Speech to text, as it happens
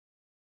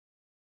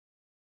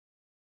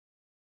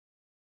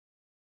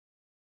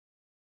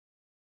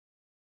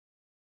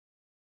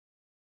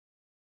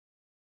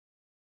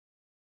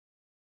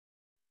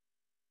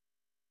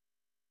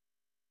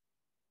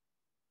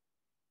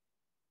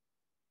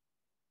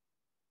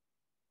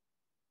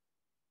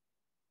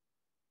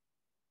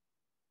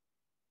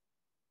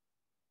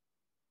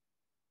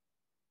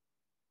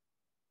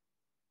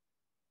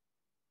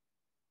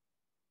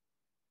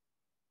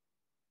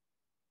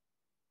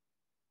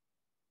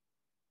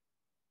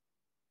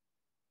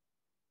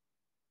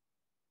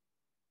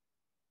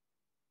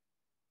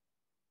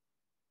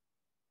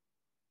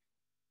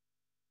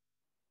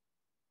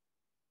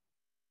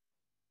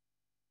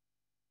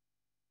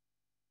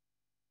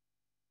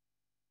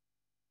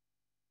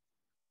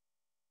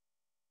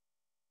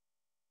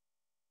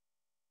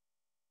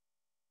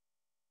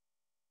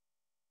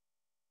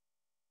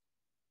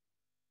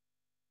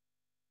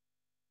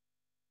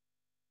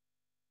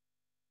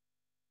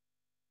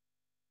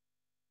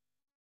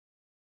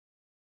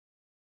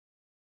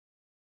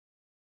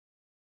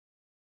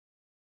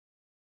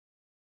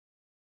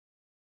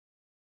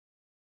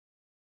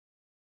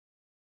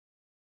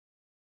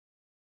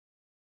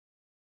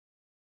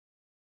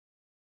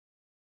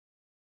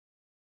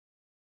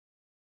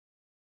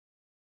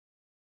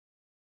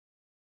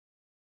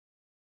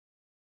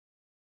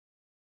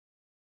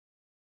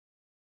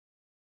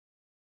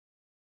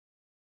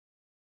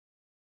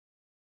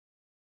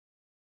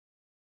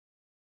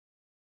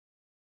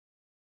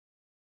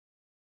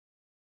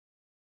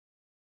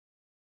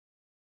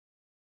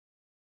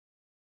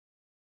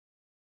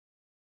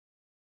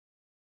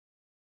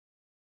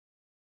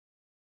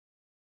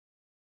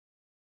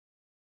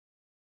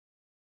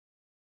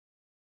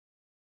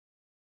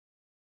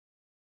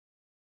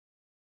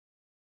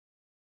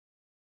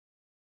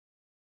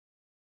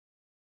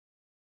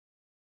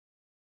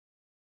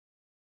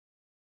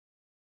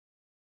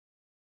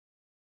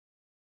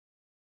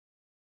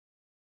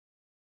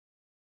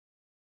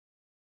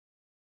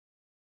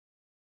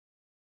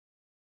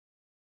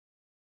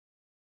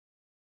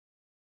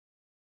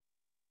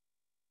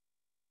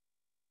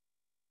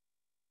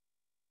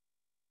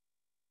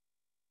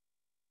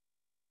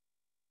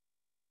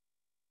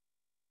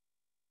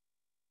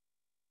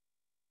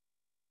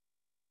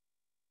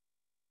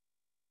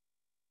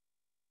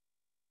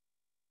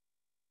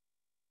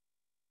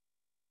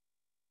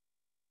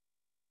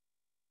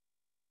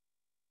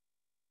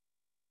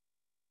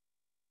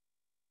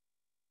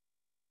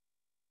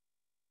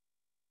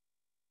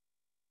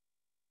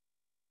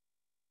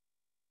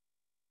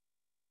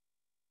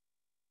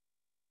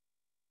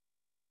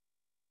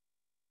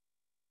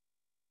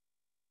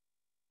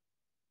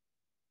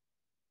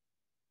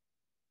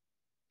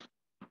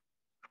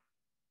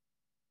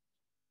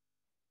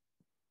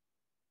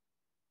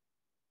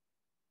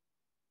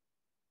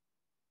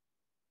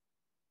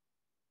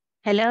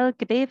Hello,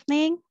 good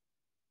evening.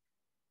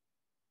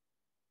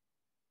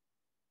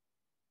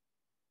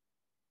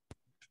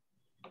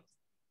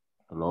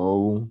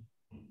 Hello.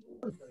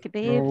 Good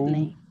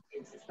evening.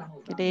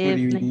 Good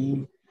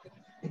evening.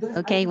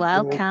 Okay,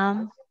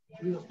 welcome.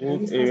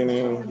 Good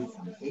evening.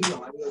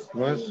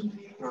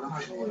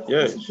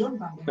 Yes.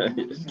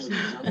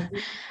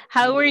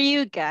 How are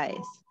you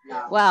guys?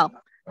 Well,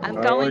 I'm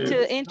How are going you?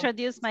 to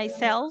introduce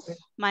myself.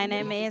 My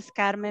name is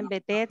Carmen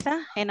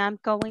Beteta, and I'm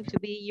going to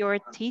be your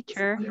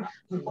teacher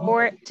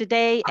for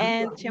today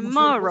and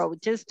tomorrow,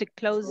 just to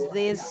close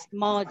this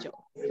module.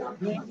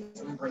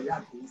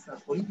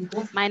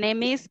 My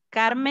name is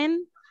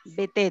Carmen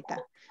Beteta.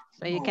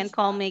 So you can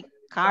call me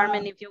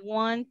Carmen if you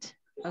want,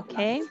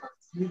 okay?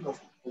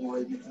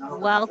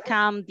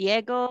 Welcome,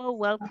 Diego.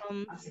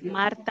 Welcome,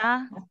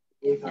 Marta.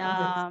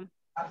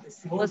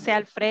 Jose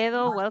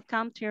Alfredo,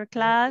 welcome to your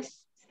class.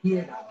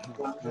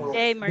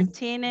 Jay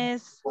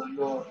Martinez.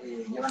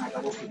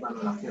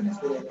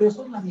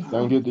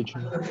 Thank you, teacher.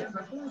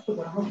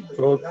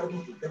 Good.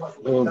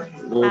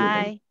 Good.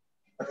 Hi.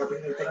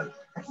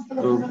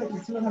 Good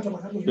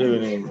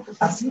evening.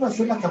 Así va a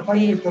ser la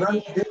campaña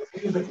electoral de los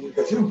medios de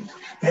comunicación,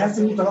 que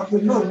hacen un trabajo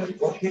enorme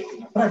porque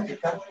en la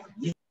práctica.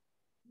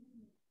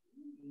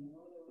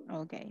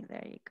 Okay,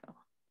 there you go.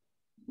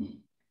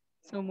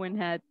 Someone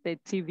had the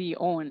TV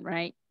on,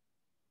 right?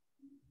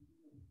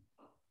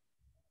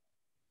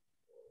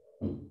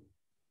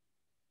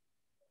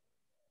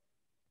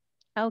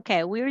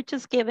 Okay, we're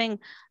just giving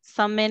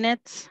some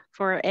minutes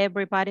for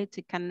everybody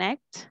to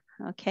connect,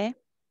 okay?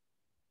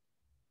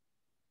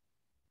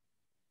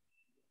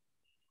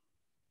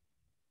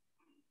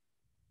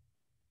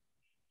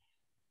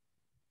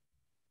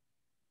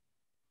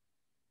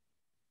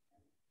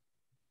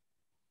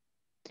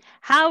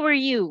 How are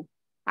you?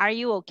 Are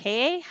you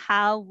okay?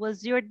 How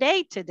was your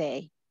day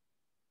today?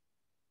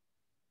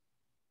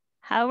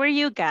 How are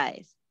you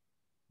guys?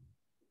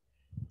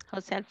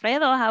 Jose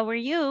Alfredo, how are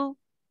you?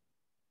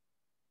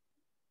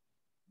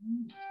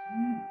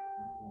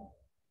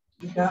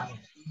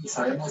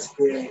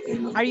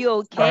 Are you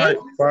okay?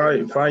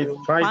 Fine,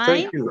 Fine?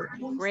 thank you.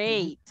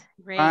 Great,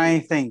 great.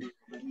 Fine, thank you.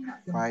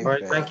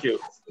 Fine, thank you.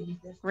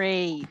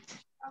 Great.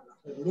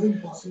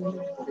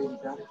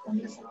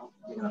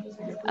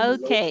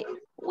 Okay,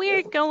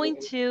 we're going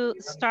to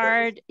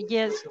start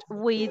just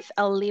with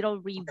a little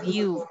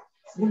review,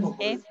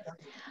 okay?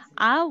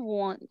 I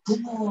want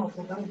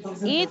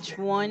each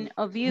one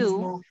of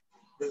you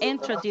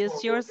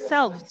introduce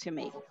yourself to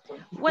me.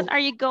 What are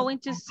you going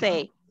to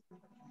say?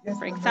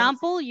 For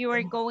example, you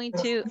are going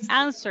to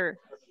answer,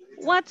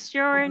 what's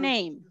your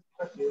name?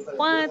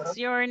 What's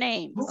your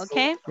name?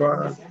 Okay?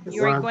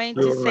 You're going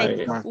to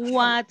say,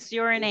 what's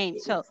your name?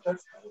 So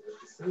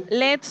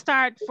let's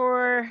start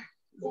for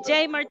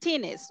Jay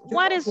Martinez.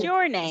 What is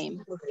your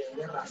name?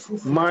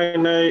 My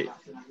name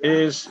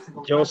is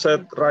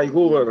Joseph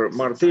Raiguber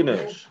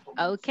Martinez.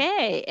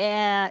 Okay,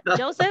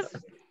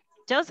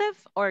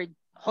 Joseph or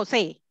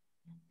Jose?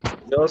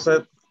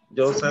 Joseph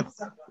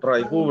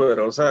Raiguber,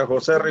 o sea,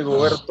 José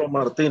Rigoberto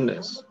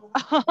Martínez.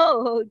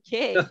 Oh,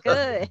 okay,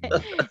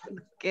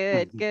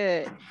 good.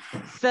 Good.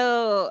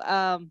 So,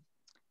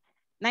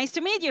 nice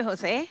to meet you,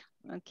 Jose.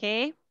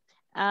 Okay.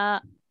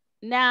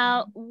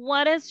 Now,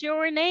 what is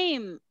your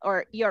name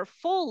or your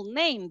full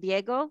name,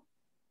 Diego?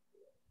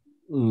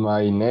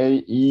 My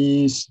name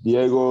is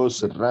Diego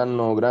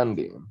Serrano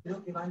Grande.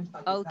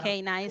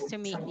 Okay, nice to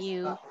meet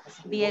you,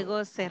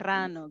 Diego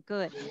Serrano.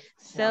 Good.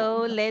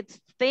 So let's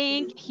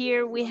think.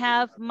 Here we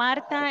have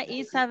Marta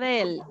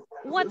Isabel.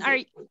 What are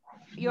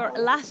your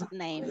last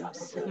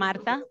names,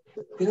 Marta?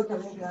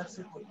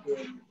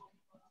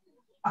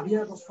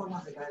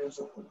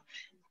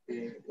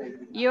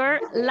 Your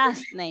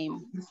last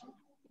name.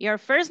 Your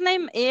first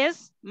name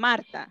is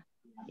Marta.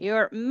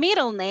 Your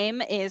middle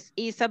name is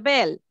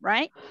Isabel,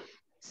 right?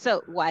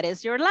 So what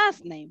is your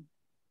last name?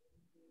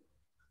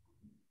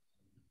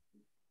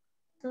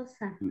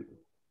 Sosa.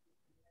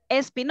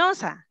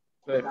 Espinosa.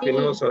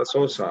 Espinosa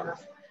Sosa.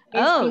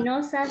 Oh.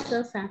 Espinosa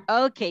Sosa.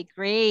 Okay,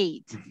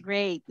 great.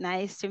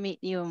 Nice to meet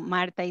you,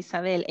 Marta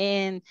Isabel.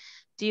 And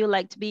do you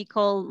like to be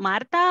called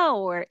Marta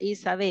or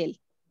Isabel?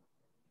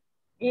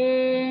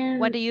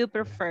 What do you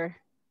prefer?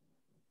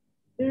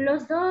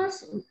 Los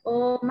dos,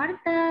 o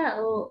Marta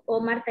o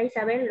Marta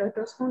Isabel, los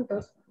dos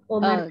juntos, o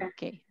Marta.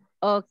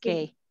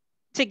 Okay. Sí.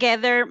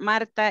 Together,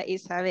 Marta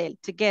Isabel,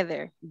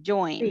 together,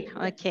 join. Sí.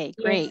 Okay,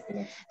 great.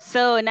 Yes.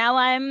 So now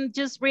I'm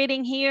just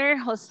reading here,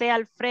 Jose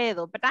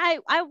Alfredo, but I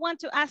want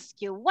to ask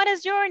you, what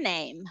is your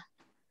name?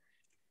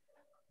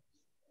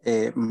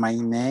 My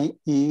name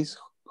is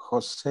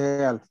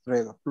Jose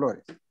Alfredo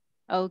Flores.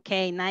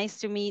 Okay, nice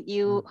to meet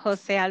you,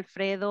 Jose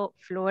Alfredo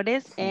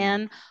Flores,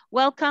 and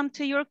welcome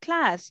to your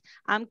class.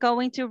 I'm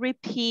going to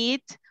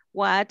repeat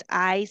what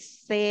I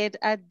said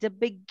at the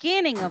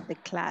beginning of the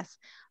class.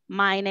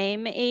 My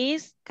name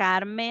is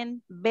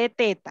Carmen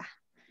Beteta.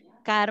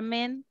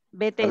 Carmen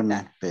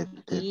Beteta.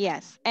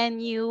 Yes,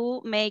 and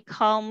you may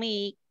call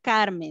me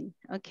Carmen,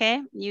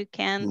 okay? You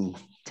can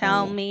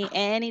tell me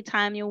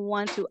anytime you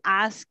want to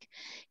ask.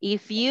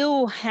 If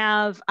you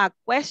have a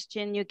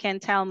question, you can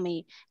tell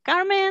me,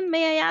 Carmen,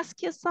 may I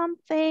ask you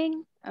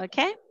something?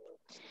 Okay.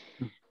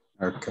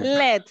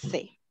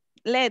 Okay.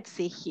 Let's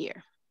see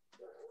here.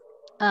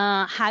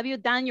 Have you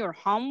done your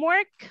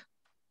homework?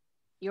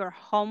 Your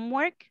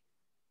homework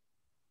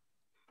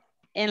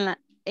en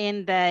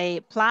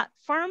the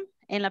platform,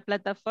 en la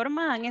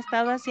plataforma, ¿han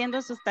estado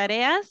haciendo sus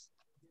tareas?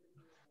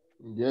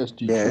 Yes,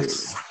 teacher.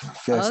 Yes,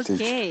 teacher.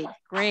 Okay,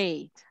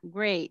 great.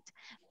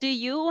 Do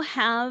you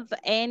have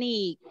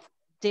any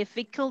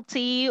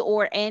difficulty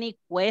or any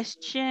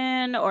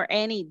question or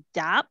any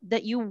doubt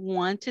that you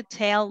want to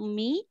tell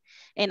me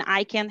and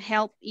I can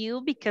help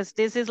you, because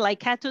this is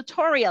like a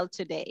tutorial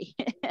today.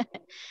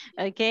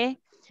 Okay,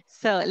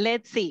 so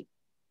let's see.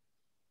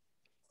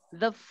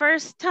 The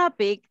first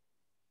topic,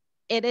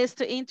 it is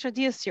to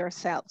introduce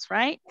yourselves,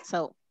 right?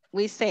 So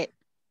we said,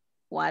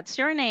 what's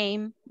your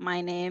name?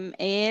 My name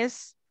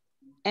is,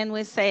 and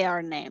we say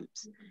our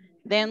names.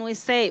 Then we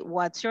say,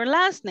 what's your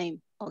last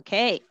name?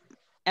 Okay,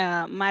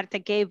 Marta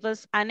gave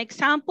us an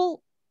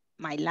example.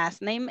 My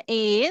last name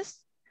is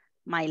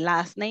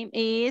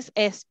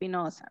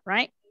Espinosa,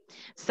 right?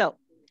 So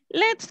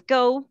let's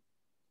go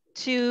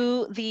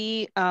to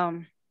the,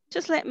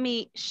 just let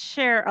me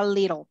share a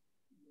little,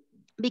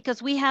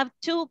 because we have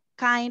two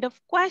kind of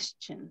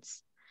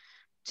questions.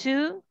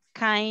 Hay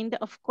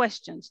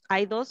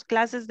dos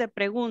clases de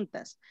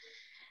preguntas.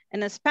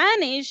 In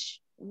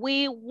Spanish,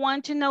 we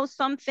want to know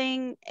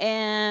something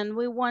and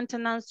we want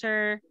an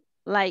answer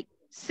like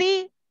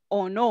sí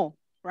or no,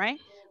 right?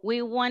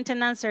 We want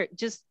an answer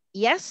just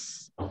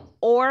yes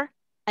or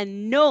a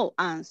no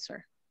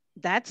answer.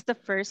 That's the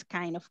first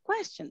kind of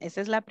question.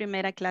 Esa es la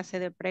primera clase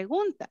de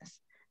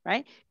preguntas,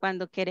 right?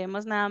 Cuando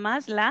queremos nada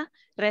más la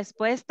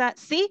respuesta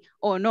sí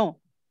o no,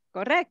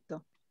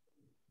 correcto?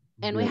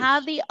 And we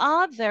have the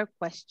other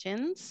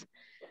questions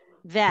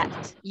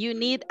that you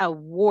need a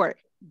word,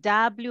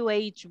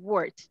 WH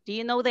word. Do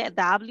you know the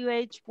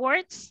WH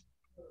words?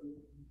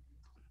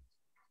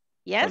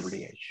 Yes?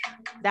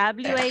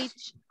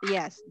 WH,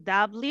 yes,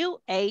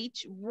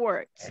 WH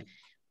words.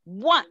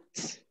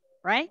 What,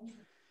 right?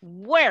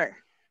 Where?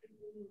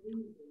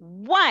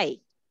 Why?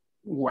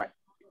 What?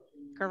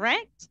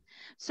 Correct?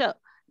 So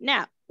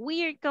now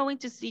we are going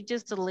to see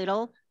just a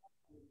little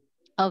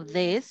of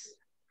this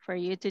for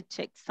you to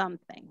check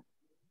something.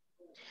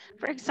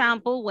 For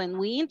example, when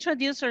we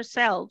introduce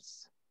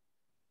ourselves,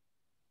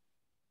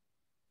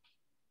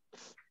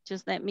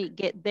 just let me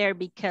get there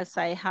because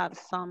I have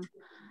some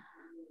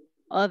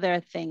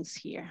other things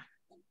here.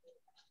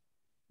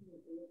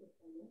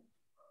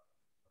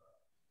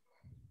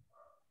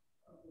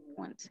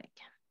 One second.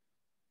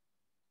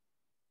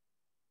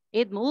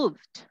 It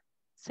moved.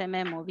 Se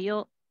me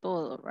movió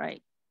todo,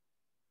 right?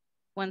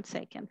 1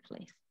 second,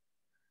 please.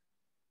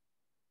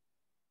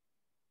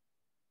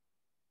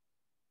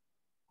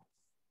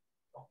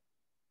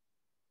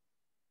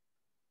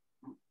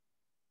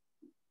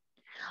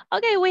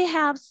 Okay, we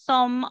have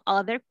some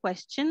other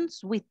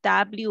questions with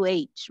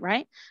WH,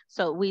 right?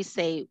 So we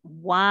say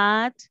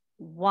what,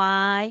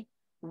 why,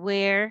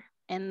 where,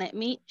 and let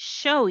me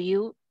show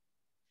you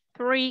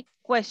 3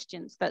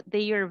 questions that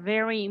they are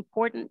very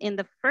important in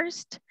the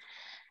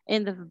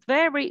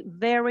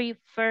very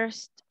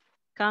first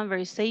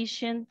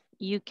conversation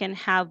you can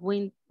have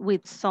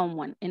with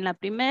someone. En la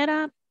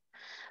primera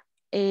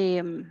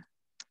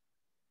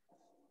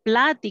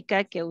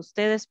plática que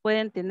ustedes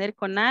pueden tener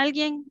con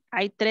alguien,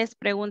 hay 3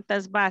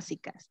 preguntas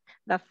básicas.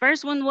 The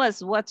first one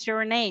was, what's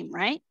your name,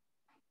 right?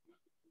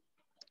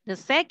 The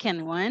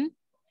second one,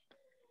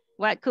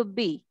 what could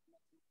be?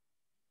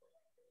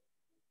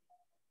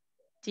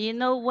 Do you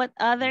know what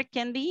other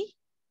can be?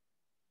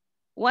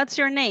 What's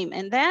your name?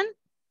 And then?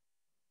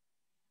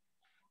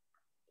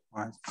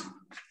 What?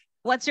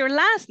 What's your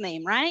last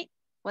name, right?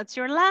 What's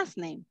your last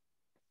name?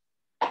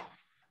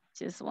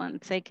 Just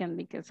 1 second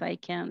because I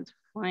can't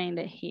find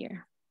it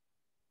here.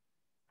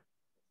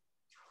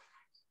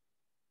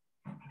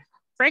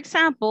 For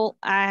example,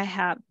 I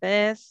have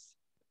this.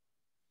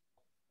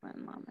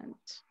 One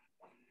moment.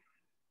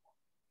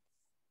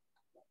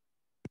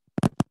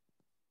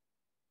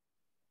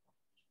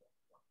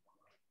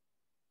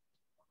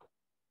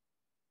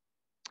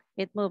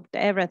 It moved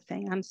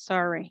everything, I'm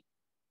sorry.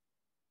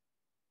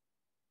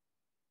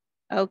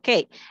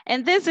 Okay,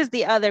 and this is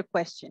the other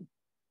question,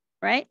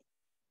 right?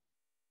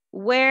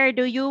 Where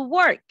do you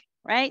work,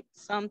 right?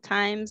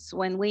 Sometimes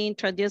when we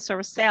introduce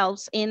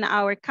ourselves in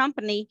our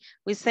company,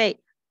 we say,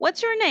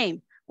 what's your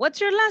name?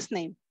 What's your last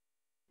name?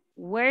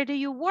 Where do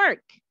you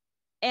work?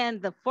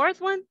 And the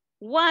fourth one,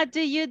 what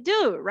do you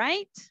do,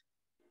 right?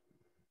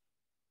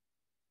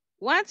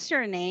 What's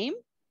your name?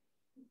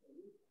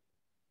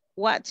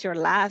 What's your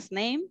last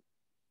name?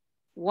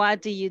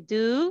 What do you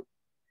do?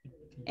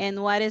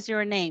 And what is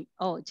your name?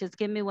 Oh, just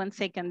give me 1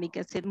 second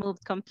because it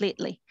moved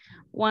completely.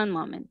 One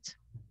moment.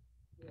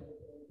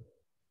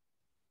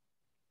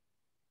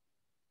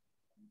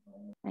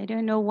 I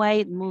don't know why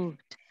it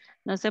moved.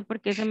 No sé por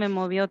qué se me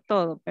movió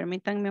todo.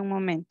 Permítanme un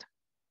momento.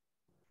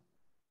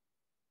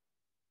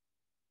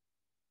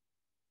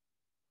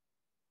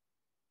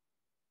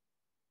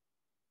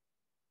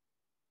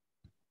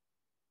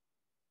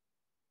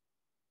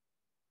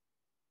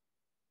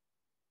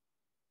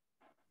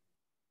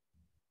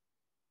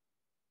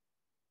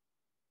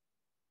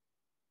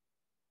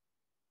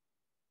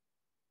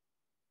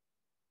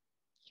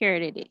 Here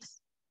it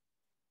is.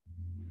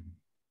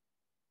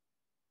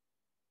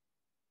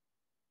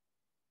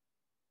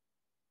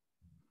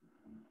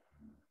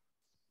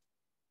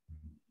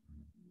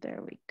 There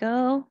we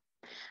go.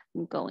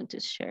 I'm going to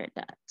share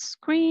that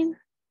screen.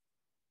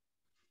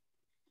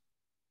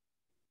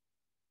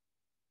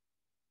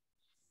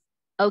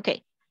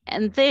 Okay,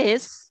 and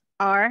these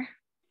are,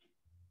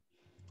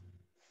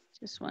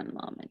 just one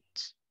moment.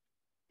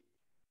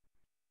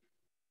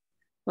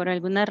 Por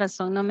alguna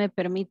razón no me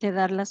permite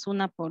darlas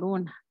una por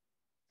una.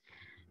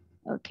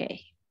 Ok.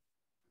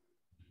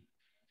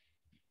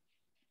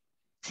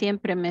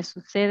 Siempre me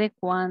sucede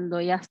cuando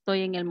ya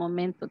estoy en el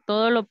momento.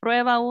 Todo lo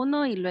prueba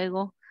uno y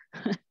luego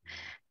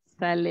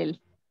sale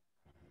el...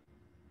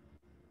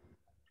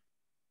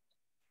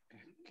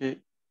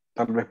 Que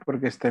tal vez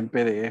porque está en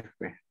PDF.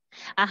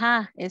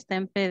 Ajá, está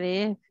en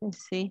PDF,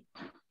 sí.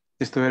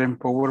 Si estuviera en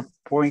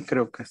PowerPoint,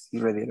 creo que sí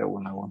le diera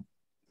una buena.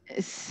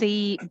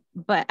 See,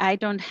 but I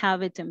don't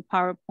have it in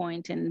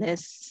PowerPoint in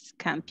this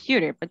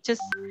computer, but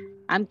just,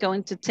 I'm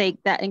going to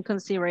take that in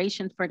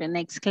consideration for the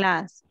next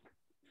class.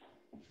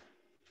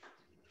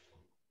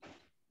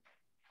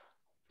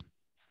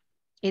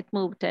 It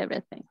moved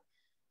everything.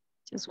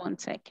 Just one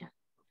second.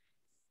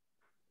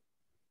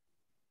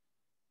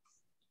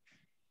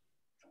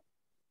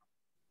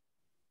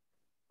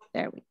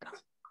 There we go.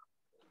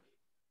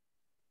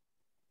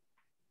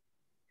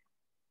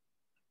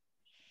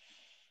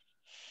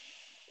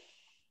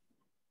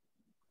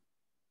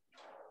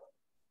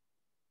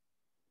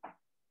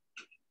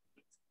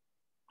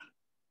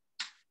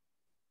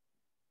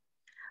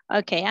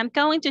 Okay, I'm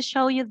going to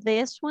show you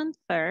this one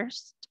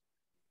first.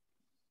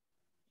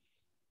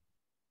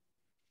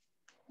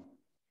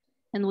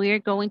 And we are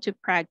going to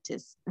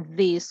practice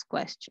these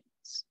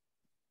questions.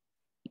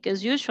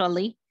 Because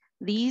usually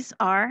these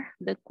are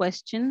the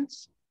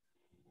questions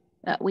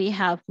that we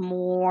have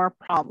more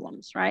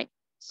problems, right?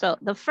 So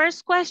the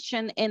first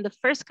question in the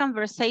first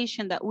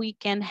conversation that we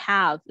can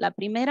have, la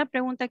primera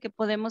pregunta que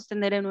podemos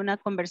tener en una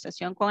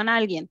conversación con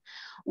alguien,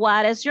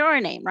 what is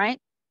your name, right?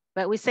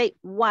 But we say,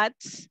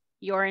 what's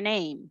your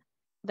name?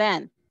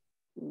 Then,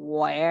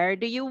 where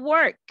do you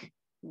work?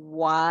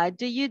 What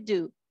do you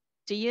do?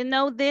 Do you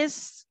know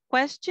these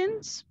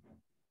questions?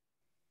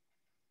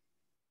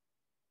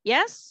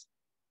 Yes?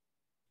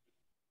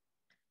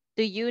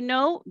 Do you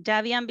know? ¿Ya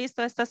habían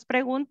visto estas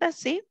preguntas?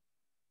 ¿Sí?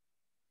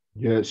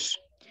 Yes.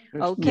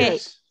 Okay,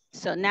 Yes.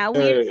 so now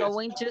we're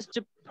going just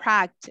to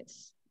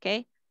practice,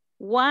 okay?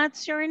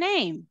 What's your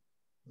name?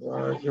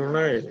 What's your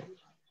name?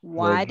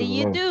 What do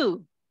you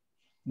do?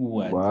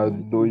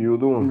 What do you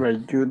do?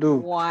 What you do?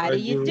 What do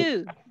you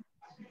do?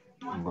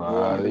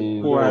 What do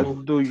you do?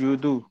 What do you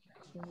do?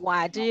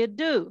 What do you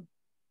do?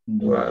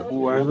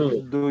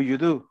 What do you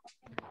do?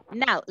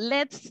 Now,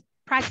 let's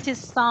practice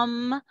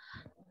some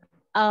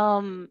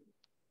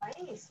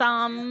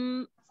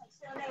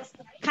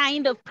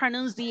kind of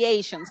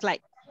pronunciations,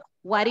 like,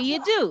 what do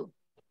you do,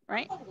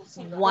 right?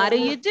 What do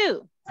you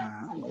do?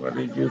 What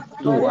did you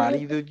do? What do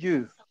you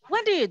do?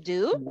 What do you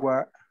do?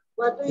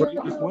 What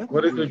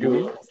did you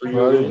do?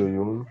 What do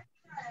you?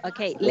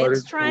 Okay, What let's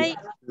is try,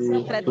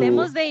 you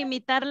tratemos do? de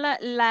imitar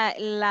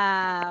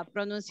la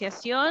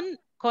pronunciación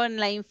con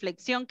la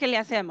inflexión que le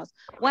hacemos.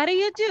 What do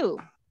you do?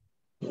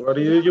 What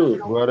do you do?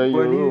 What do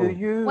What do you do?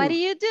 you What do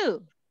you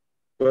do?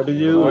 What do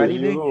you What What do? do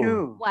do you do?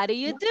 you What do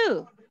you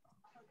do?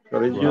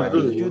 What did you What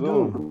do do? you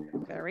do?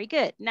 Very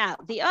good. Now,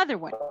 the other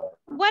one.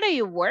 What do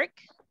you work?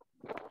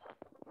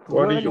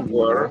 What do you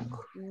work?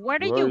 Where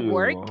do Where you do you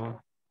work? go?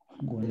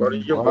 What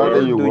did you Where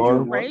do work? you do you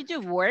work? Where did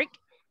you work?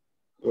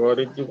 What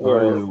did you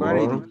Where do work? you Where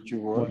work? did you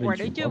work? Where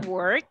did you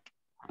work?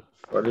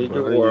 What did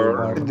you Where do you work? Where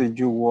work? did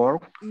you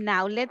work?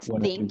 Now let's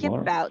think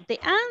about the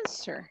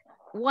answer.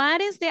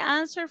 What is the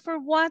answer for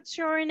what's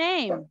your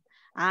name?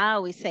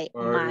 We say,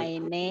 my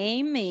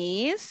name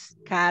is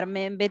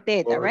Carmen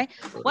Beteta, right?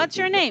 What's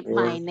your name?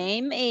 My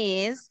name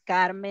is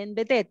Carmen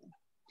Beteta.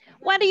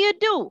 What do you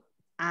do?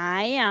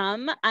 I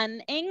am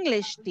an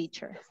English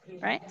teacher,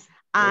 right?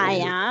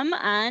 I am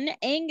an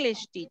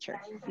English teacher.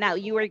 Now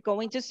you are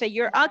going to say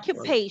your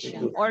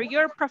occupation or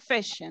your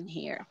profession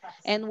here.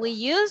 And we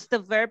use the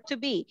verb to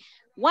be.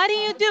 What do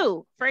you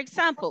do? For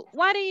example,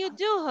 what do you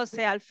do,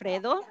 Jose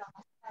Alfredo?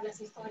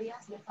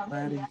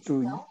 What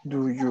do you What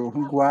do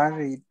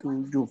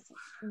you?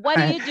 What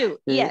do you do?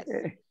 Yes.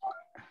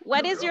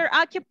 What is your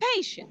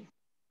occupation?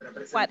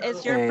 What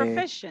is your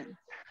profession?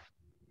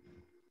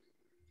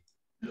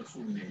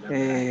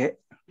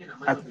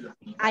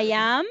 I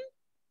am.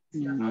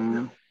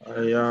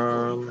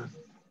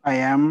 I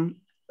am.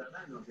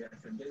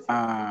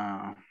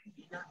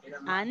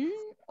 An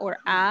or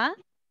a.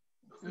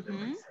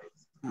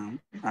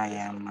 I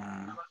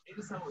am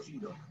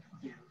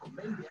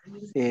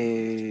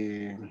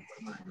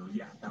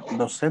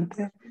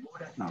docente.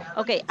 No.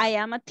 Okay, I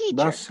am a teacher,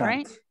 Docent.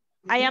 right?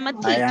 I am a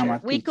teacher. I am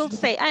a We teacher. could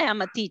say I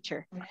am a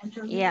teacher.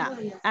 Yeah,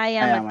 I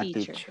am a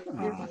teacher.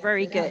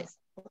 Very good.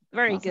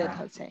 Very good,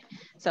 Jose.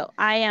 So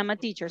I am a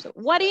teacher. So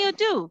what do you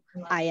do?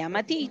 I am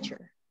a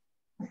teacher.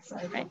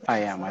 Right? I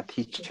am a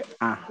teacher.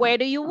 Where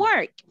do you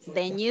work?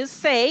 Then you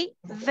say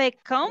the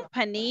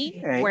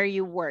company Eh, where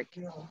you work.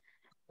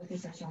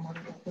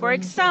 For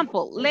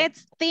example,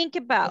 let's think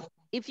about,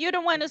 if you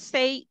don't want to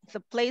say the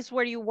place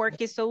where you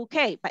work is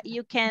okay, but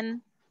you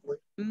can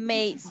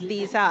make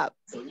this up.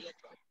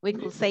 We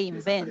could say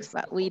invent,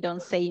 but we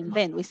don't say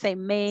invent. We say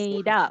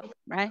made up,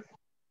 right?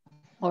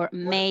 Or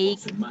make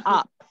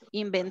up,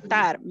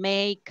 inventar,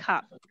 make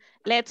up.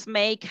 Let's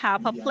make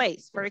up a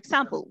place. For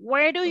example,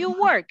 where do you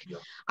work?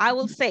 I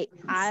will say,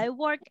 I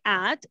work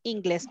at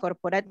Ingles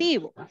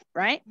Corporativo,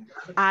 right?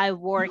 I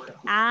work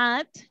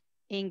at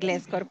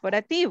Ingles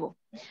Corporativo.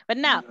 But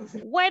now,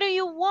 where do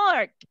you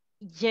work?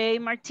 J.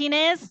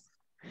 Martinez,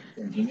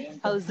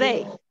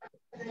 Jose.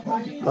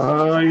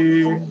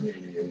 I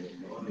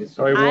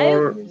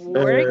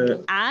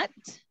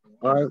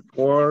I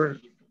work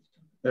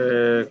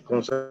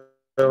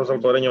Consejo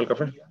Salvadoreño del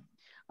Café.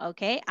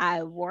 Okay,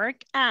 I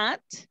work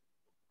at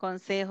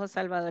Consejo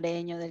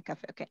Salvadoreño del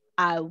Café. Okay,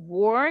 I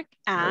work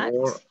at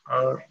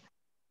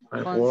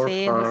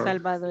Consejo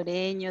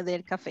Salvadoreño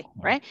del Café,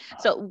 right?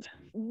 So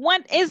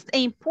what is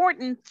the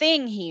important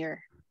thing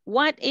here?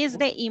 What is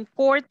the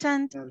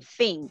important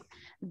thing?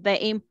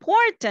 The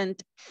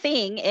important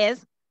thing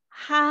is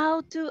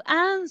how to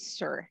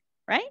answer,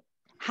 right?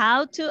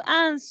 How to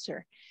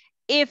answer.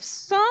 If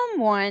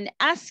someone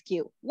asks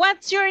you,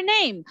 what's your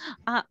name?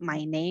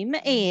 My name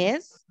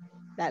is,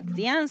 that's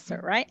the answer,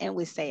 right? And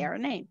we say our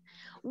name.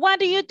 What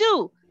do you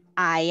do?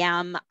 I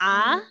am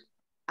a,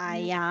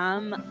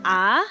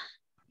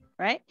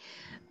 right?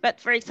 But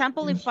for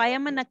example, if I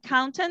am an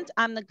accountant,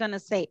 I'm not gonna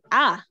say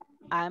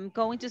I'm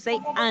going to say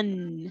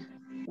an.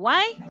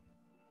 Why?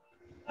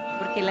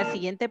 Porque la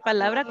siguiente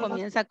palabra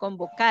comienza con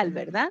vocal,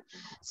 ¿verdad?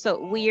 So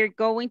we are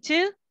going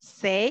to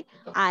say,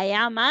 I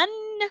am an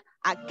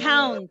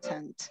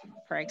accountant,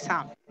 for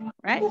example,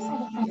 right?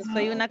 Yo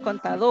soy una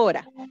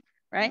contadora,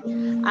 right?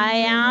 I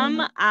am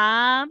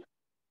a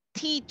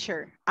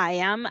teacher. I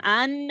am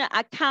an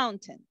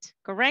accountant,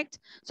 correct?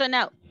 So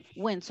now,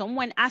 when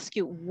someone asks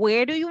you,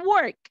 where do you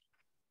work?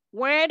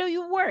 Where do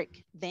you work?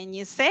 Then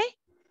you say,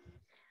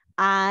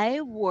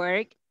 I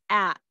work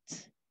at.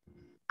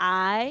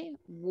 I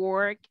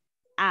work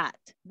at.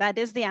 That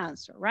is the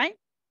answer, right?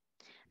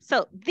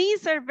 So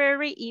these are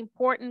very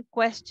important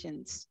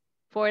questions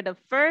for the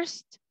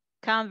first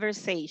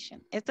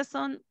conversation. Estas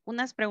son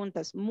unas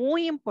preguntas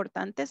muy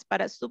importantes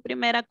para su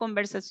primera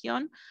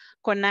conversación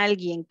con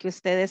alguien que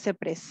ustedes se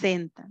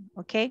presentan,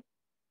 okay?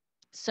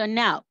 So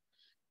now,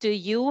 do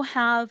you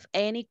have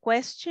any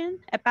question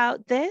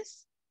about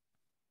this?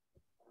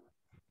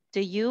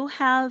 Do you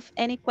have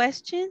any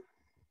question?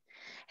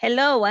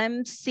 Hello,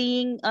 I'm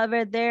seeing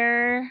over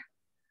there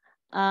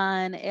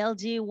on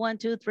LG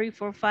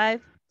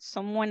 12345.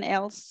 Someone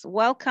else,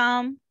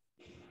 welcome.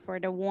 For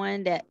the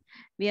one that,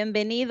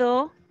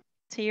 bienvenido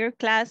to your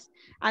class.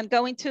 I'm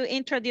going to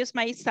introduce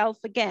myself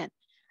again.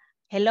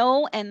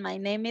 Hello, and my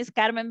name is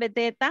Carmen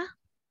Beteta.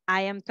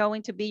 I am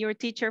going to be your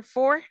teacher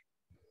for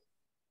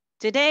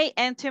today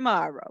and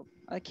tomorrow,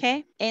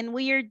 okay? And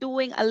we are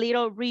doing a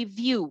little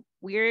review.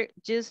 We're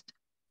just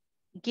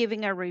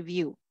giving a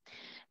review.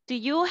 Do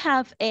you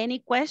have any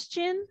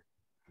question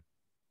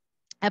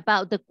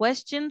about the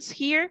questions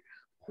here?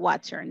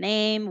 What's your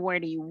name? Where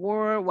do you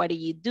work? What do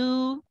you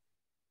do?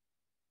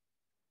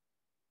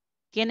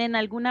 ¿Tienen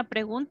alguna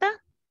pregunta?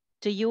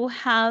 Do you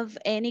have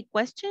any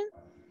question?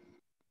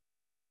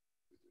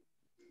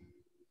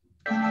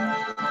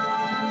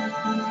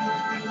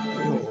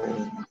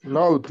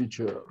 No,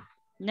 teacher.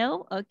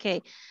 No?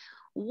 Okay.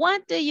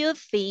 What do you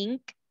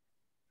think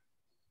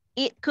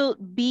it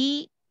could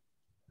be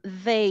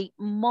the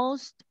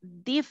most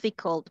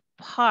difficult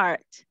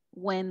part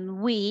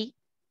when we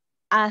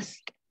ask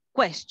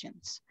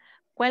questions?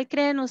 ¿Cuál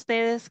creen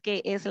ustedes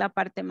que es la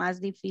parte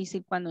más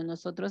difícil cuando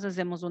nosotros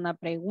hacemos una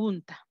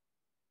pregunta?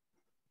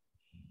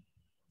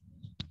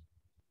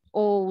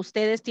 ¿O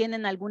ustedes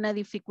tienen alguna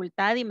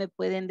dificultad y me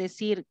pueden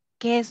decir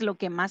qué es lo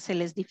que más se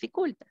les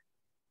dificulta?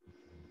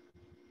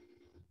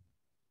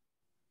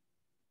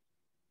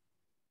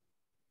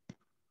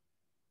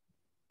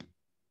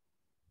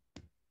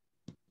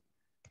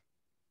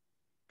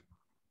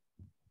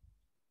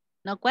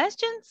 No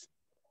questions?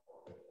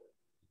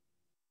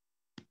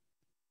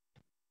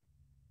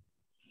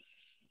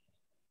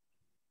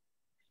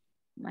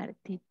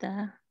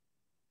 Martita.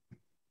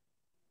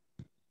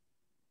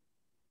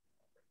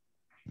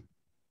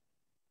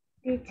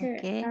 Teacher,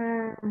 Okay.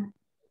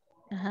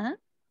 Ajá.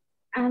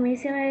 a mí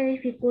se me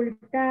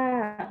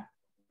dificulta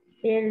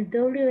el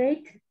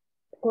W8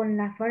 con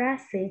la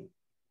frase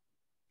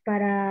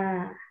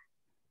para,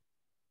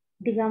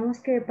 digamos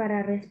que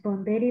para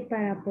responder y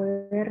para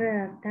poder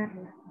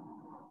redactarla.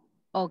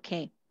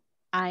 Okay,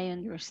 I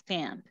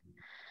understand.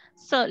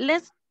 So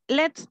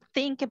let's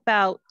think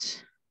about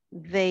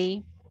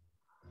the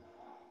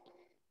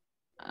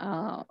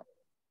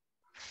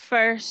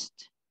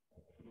first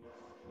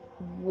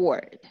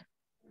word.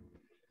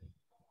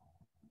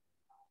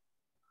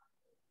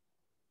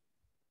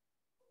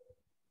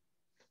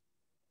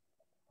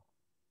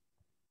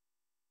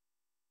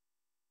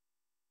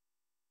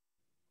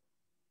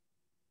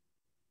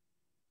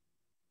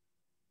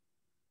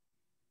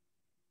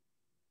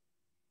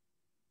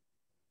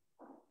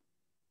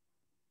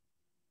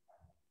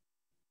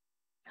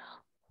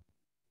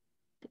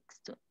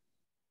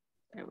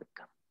 There we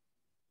go.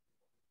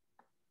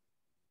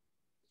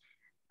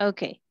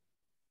 Okay.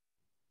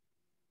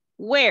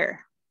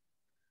 Where?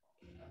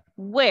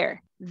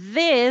 Where?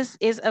 This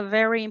is a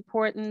very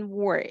important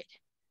word.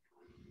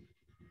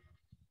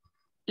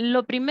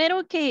 Lo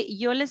primero que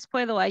yo les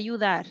puedo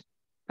ayudar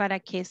para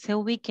que se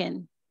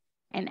ubiquen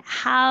and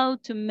how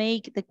to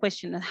make the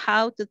question,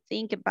 how to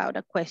think about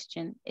a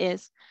question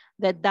is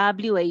the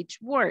WH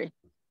word.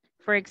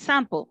 For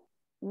example,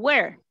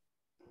 where?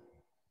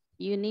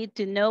 You need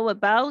to know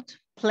about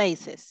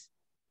places.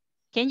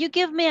 Can you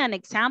give me an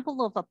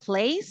example of a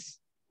place?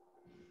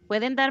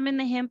 ¿Pueden darme un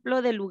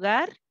ejemplo de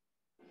lugar?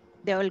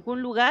 ¿De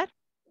algún lugar?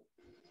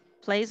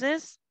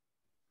 Places?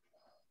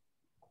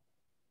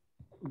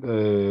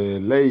 The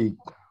lake.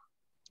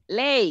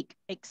 Lake,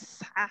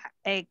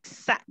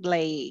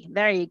 exactly.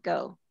 There you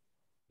go.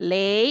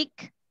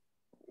 Lake.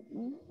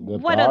 The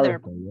What park.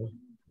 other?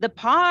 The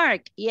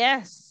park,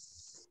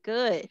 yes,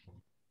 good.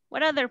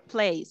 What other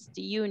place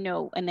do you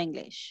know in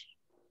English?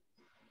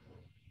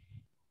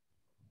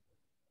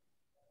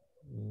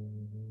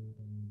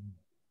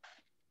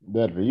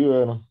 The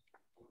river.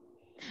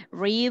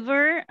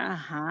 River,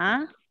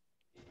 uh-huh.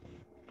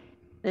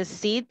 The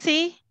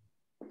city,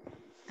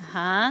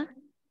 uh-huh.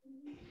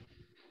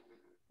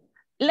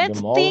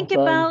 Let's think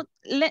about,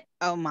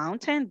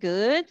 mountain,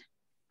 good.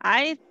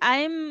 I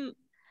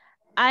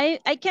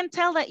can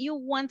tell that you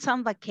want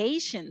some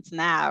vacations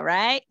now,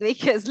 right?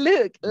 Because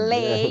look,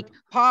 lake,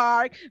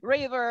 park,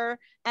 river,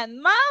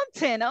 and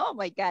mountain. Oh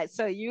my God.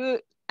 So you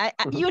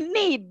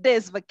need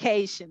these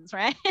vacations,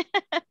 right?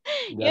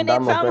 You need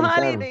some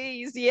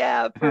holidays,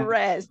 yeah, for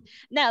rest.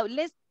 Now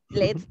let's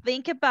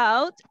think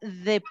about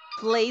the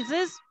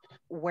places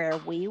where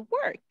we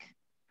work.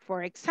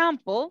 For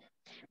example,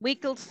 we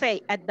could say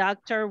a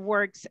doctor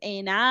works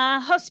in a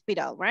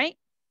hospital, right?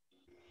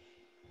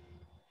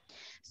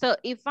 So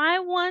if I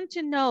want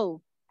to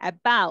know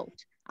about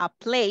a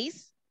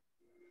place,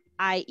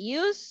 I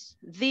use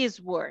this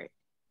word,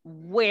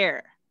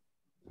 where,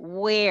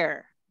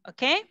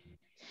 okay?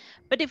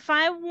 But if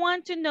I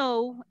want to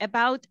know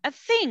about a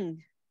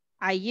thing,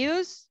 I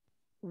use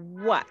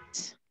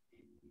what?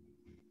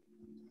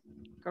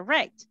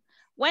 Correct.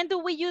 When do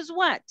we use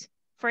what?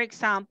 For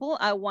example,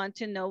 I want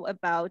to know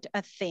about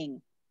a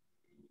thing.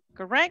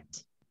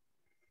 Correct?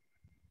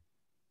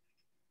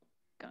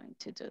 Going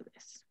to do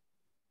this.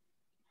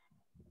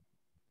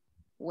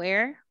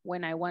 Where?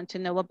 When I want to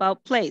know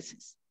about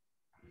places.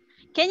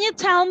 Can you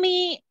tell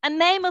me a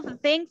name of a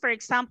thing? For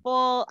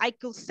example, I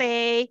could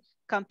say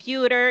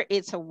computer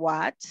is a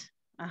what?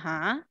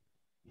 Uh-huh.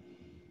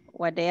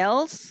 What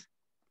else?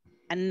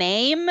 A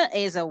name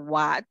is a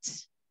what?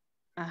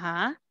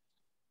 Uh-huh.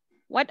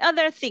 What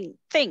other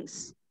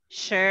things?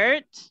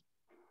 Shirt.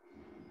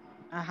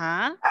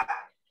 Uh-huh.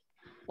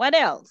 What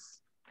else?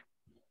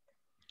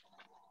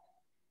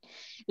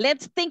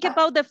 Let's think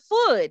about the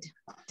food.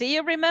 Do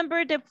you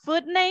remember the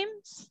food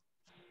names?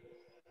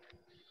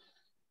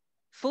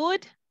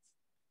 Food?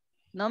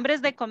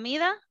 Nombres de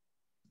comida?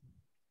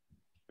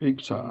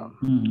 Pizza.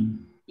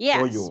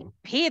 Yes, Pollo.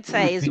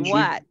 pizza is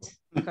what?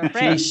 Correct.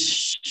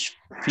 Fish.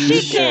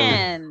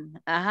 Chicken.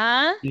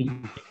 Uh-huh.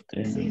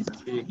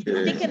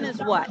 Chicken is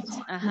what?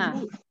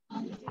 Uh-huh.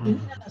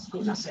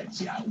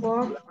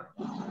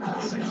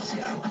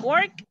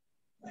 Pork?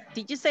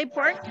 Did you say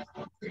pork?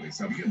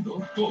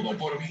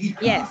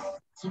 Yes.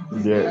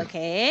 Yes.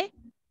 Okay.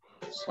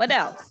 What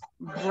else?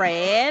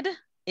 Bread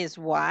is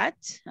what?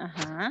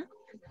 Uh-huh.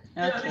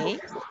 Okay.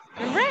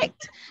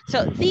 Correct.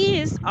 So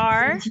these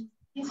are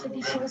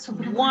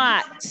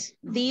what?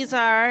 These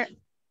are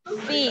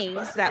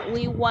things that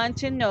we want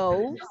to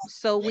know.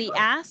 So we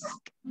ask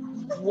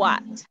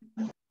what?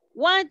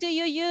 What do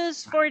you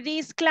use for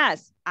this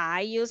class?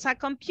 I use a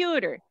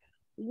computer.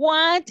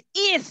 What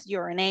is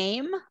your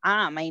name?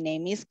 My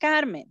name is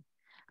Carmen.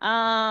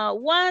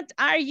 What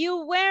are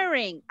you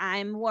wearing?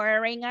 I'm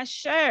wearing a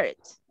shirt,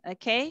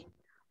 okay?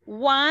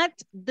 What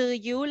do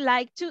you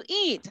like to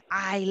eat?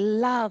 I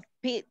love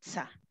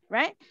pizza,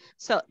 right?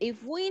 So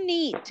if we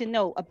need to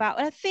know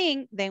about a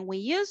thing, then we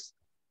use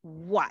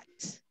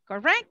what,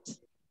 correct?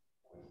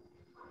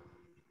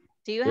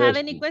 Do you have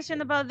any question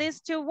about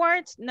these two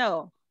words?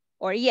 No,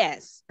 or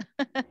yes?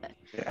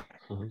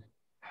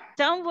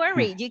 Don't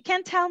worry, you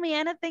can tell me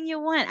anything you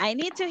want. I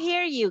need to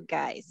hear you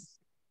guys.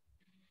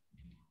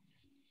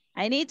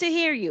 I need to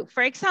hear you.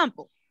 For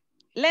example,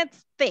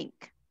 let's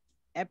think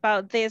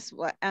about this,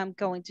 what I'm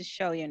going to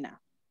show you now.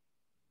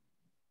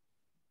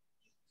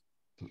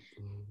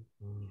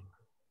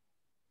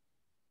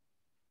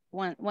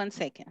 One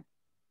second.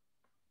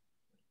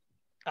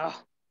 Oh,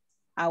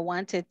 I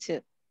wanted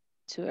to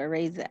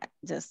erase that.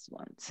 Just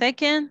 1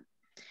 second.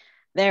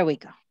 There we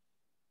go.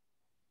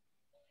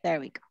 There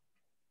we go.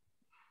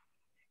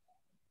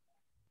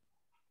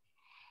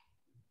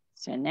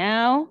 So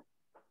now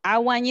I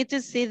want you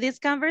to see this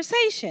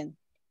conversation,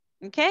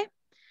 okay?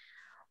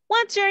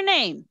 What's your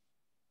name?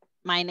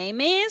 My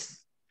name is?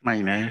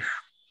 My name.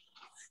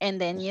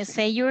 And then you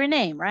say your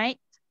name, right?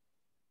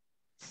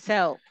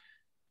 So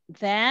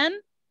then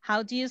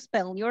how do you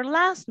spell your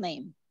last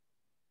name?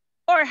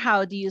 Or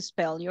how do you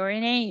spell your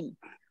name?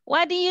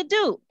 What do you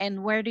do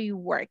and where do you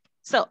work?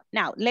 So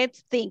now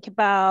let's think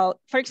about,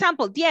 for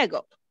example,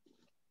 Diego.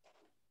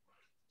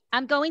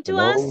 I'm going to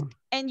ask Hello.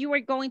 and you are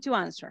going to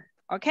answer,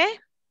 okay?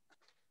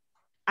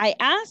 I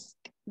ask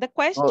the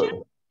question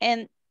Oh,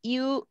 and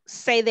you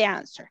say the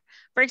answer.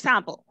 For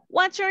example,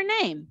 what's your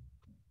name?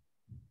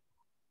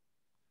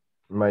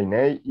 my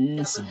name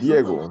is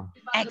Diego.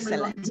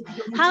 Excellent.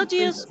 How do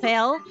you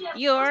spell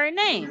your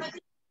name?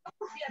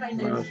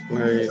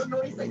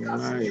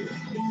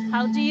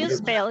 How do you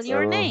spell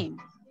your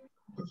name?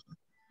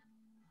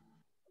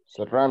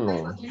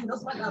 Serrano.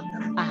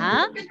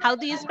 How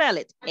do you spell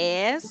it?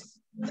 S-E-R-R-A.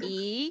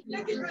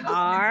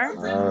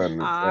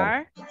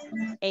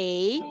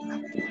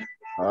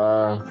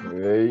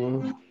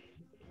 A-N-I-O.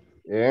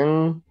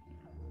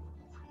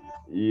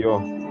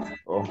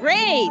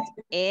 Great.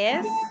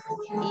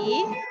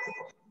 S-E.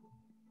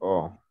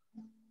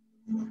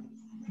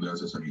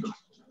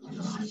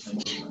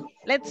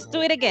 Let's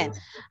do it again.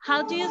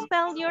 How do you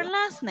spell your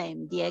last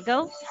name,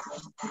 Diego?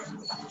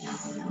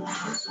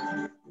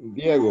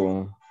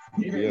 Diego.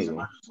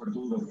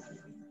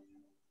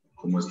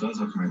 ¿Cómo estás,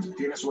 Ahmed?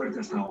 ¿Tienes suerte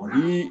hasta ahora?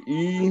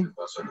 I-I-A-E.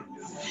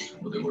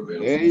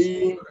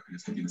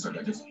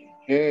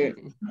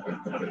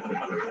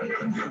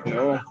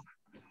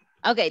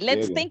 Okay,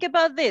 let's Diego. think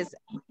about this.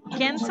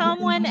 Can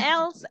someone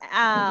else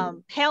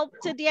help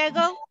to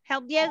Diego?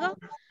 Help Diego?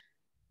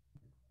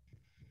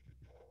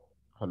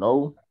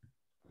 Hello.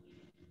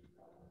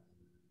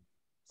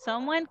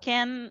 Someone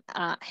can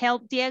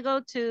help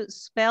Diego to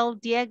spell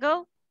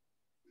Diego?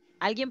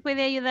 ¿Alguien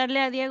puede ayudarle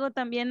a Diego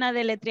también a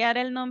deletrear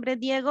el nombre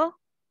Diego?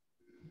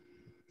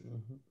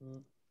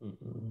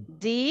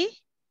 D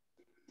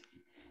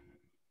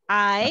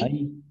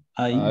I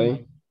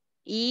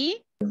E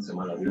E,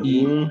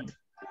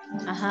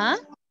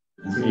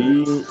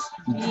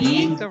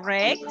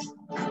 correct.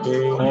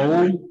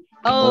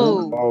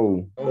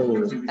 Oh.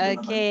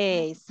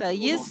 Okay, so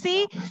you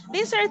see,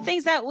 these are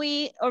things that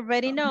we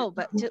already know,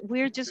 but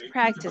we're just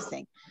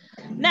practicing.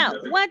 Now,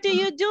 what do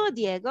you do,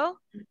 Diego?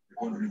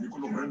 I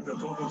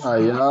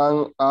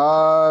am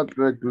a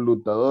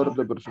reclutador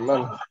de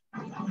personal.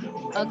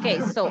 Okay,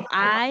 so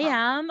I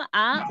am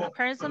a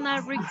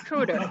personal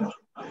recruiter.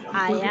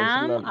 I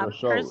am a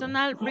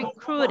personal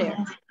recruiter.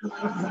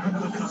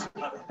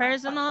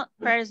 Personnel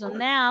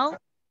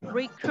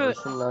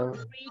recruiter.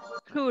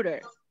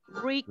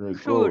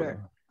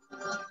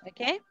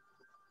 Okay?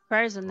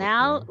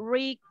 Personnel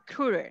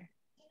recruiter.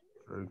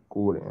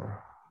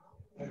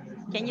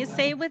 Can you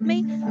say it with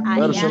me?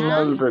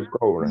 Personal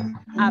recruiter.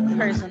 A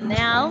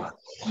personnel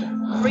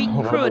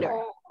recruiter.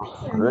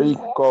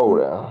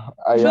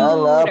 I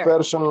am a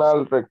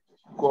personal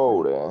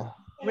recruiter.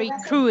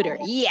 Recruiter,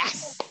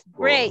 yes.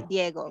 Great,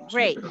 Diego,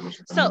 great.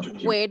 So,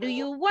 where do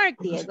you work,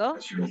 Diego?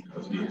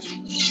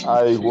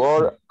 I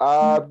work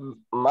at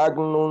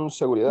Magnum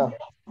Seguridad.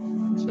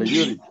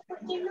 Security.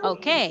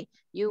 Okay,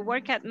 you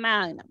work at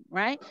Magnum,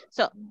 right?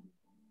 So,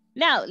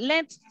 now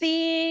let's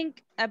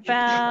think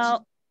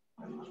about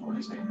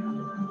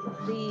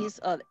these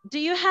other. Do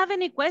you have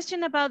any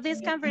question about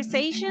this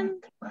conversation?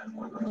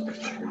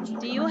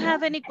 Do you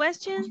have any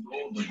question?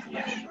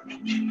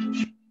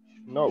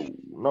 No,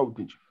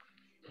 teacher.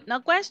 No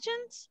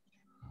questions?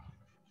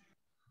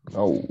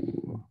 No.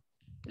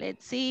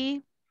 Let's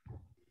see.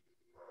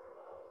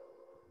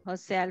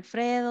 Jose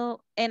Alfredo.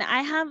 And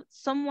I have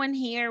someone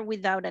here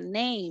without a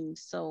name,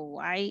 so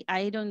I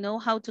don't know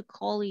how to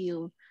call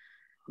you.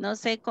 No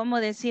sé cómo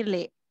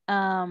decirle.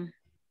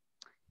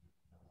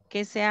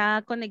 Que se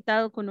ha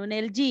conectado con un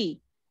LG.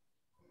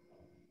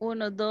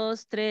 1,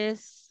 2,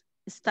 3,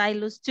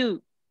 Stylus 2.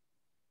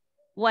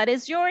 What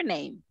is your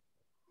name?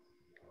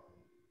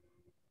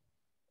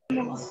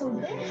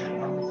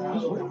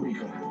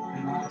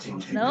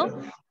 ¿No?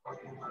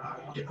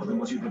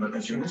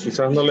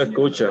 Quizás no le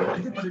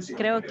escuchan.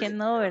 Creo que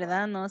no,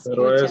 ¿verdad? No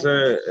pero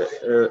escucha.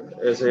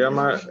 ese se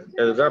llama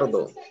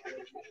Edgardo.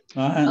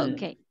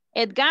 Okay.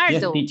 Edgardo.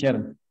 Yes,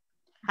 teacher.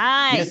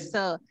 Hi. Yes.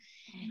 So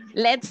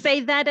let's say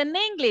that in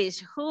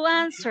English. Who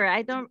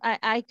answered?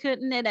 I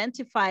couldn't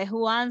identify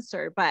who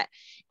answered, but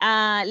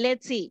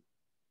let's see.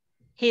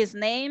 His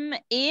name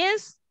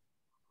is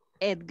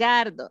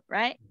Edgardo,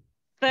 right?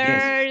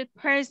 Third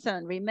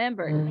person,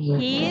 remember,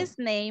 his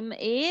name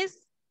is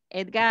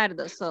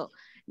Edgardo. So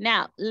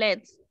now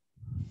let's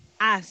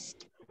ask.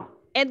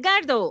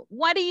 Edgardo,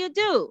 what do you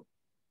do?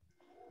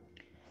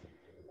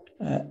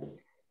 I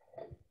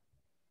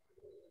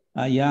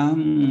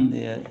am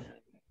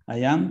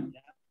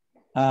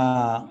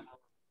a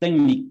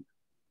technician.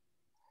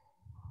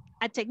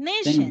 A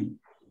technician?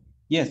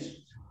 Yes.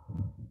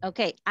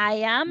 Okay, I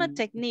am a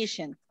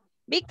technician.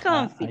 Be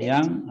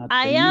confident.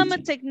 I am a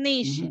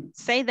technician. Mm-hmm.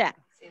 Say that.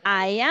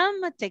 I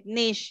am a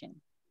technician.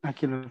 I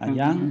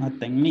am a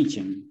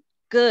technician.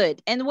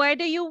 Good. And where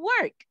do you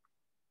work?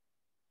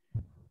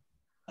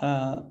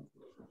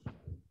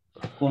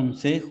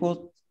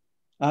 Consejo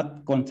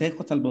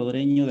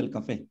Salvadoreño del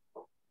Café.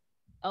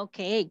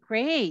 Okay,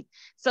 great.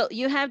 So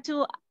you have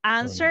to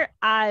answer,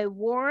 I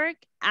work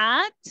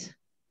at,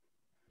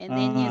 and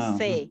then you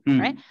say,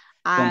 right?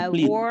 I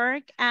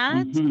work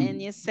at,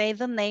 and you say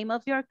the name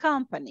of your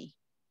company,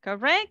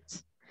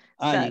 correct?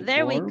 So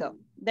there we go.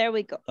 There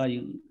we go.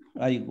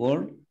 I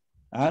work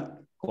at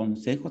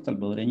Consejo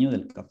Salvadoreño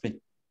del Café.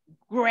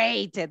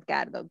 Great,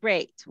 Edgardo,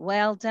 great.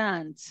 Well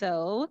done.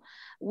 So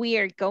we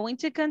are going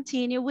to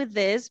continue with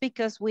this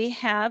because we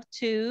have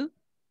to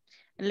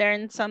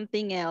learn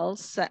something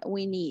else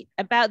we need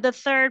about the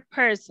third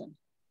person.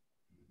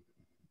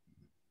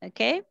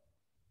 Okay?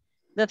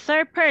 The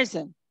third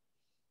person.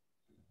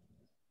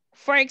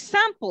 For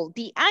example,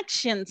 the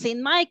actions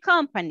in my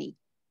company.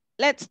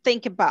 Let's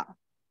think about.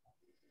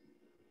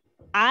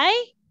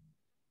 I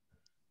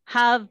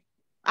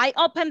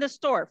opened the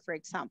store, for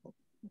example,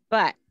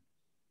 but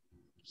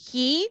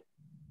he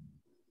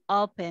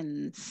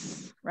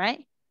opens,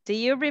 right? Do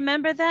you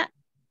remember that?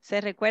 ¿Se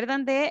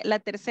recuerdan de la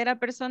tercera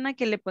persona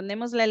que le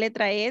ponemos la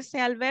letra S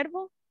al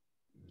verbo?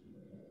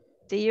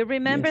 Do you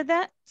remember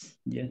that?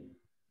 Yes.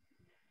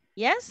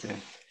 Yes?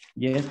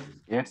 Yes.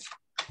 Yes.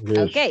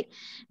 Okay,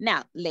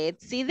 now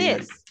let's see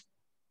this.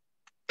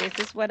 This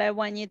is what I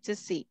want you to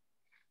see.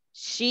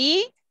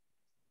 She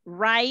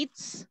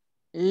writes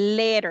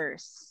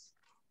letters.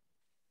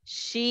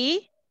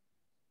 She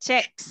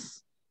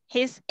checks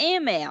his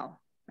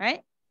email,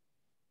 right?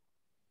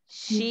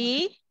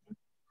 She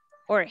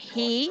or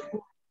he,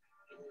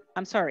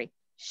 I'm sorry,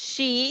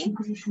 she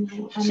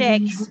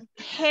checks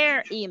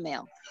her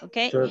email,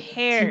 okay?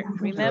 Her,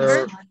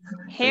 remember?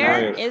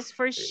 Her is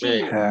for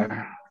she.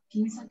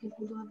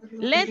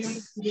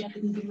 Let's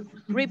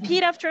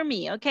repeat after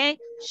me, okay?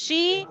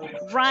 She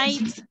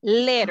writes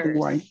letters.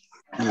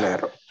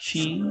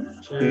 She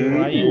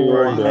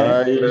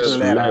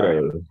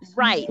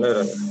Writes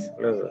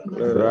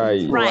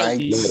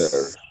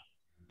letters.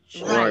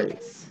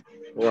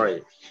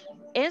 Writes.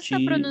 Esa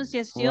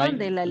pronunciación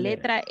de la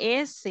letra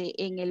S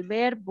en el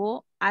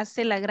verbo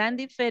hace la gran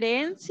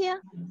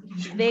diferencia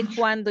de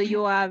cuando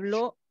yo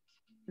hablo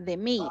de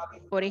mí.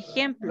 Por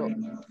ejemplo,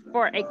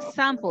 for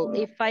example,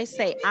 if I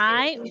say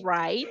I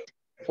write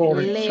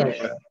letters,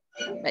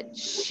 but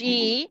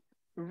she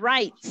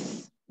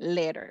writes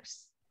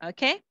letters,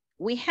 okay?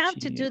 We have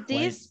to do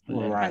this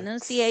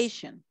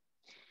pronunciation.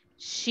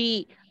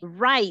 She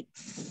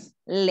writes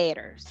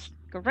letters,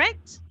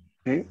 correct?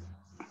 Okay.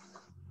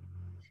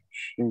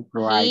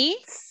 He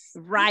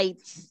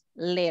writes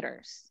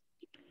letters.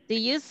 Do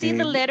you see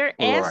the letter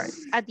S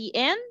at the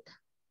end?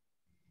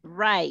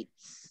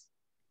 Writes,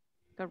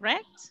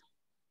 correct?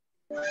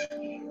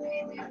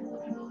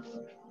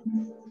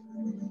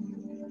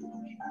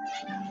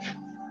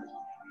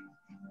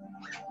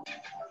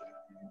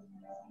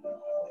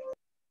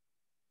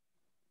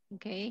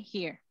 Okay,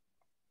 here.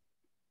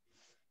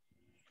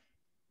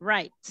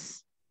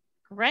 Writes,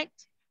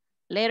 correct?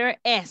 Letter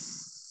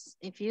S.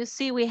 If you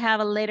see, we have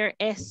a letter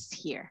S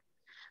here.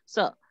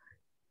 So,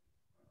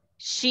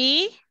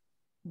 she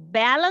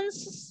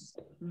balances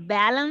the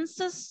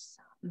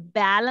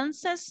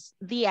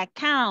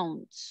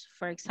accounts,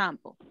 for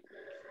example.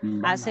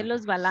 Hace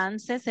los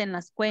balances en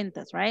las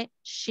cuentas, right?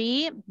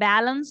 She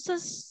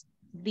balances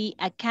the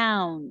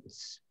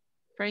accounts,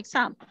 for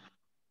example.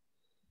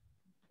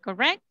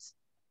 Correct?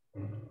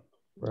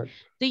 Right.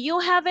 Do you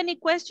have any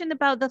question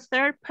about the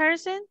third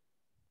person?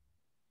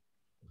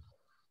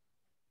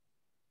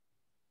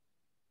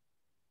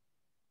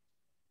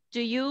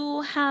 Do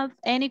you have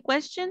any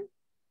question?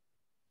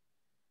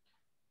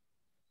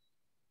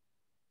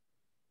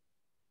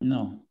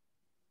 No.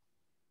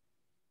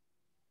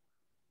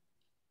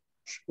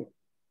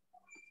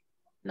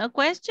 No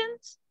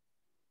questions?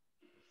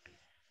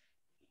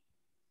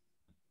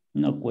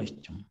 No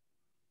question.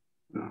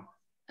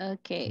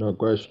 Okay. No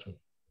question.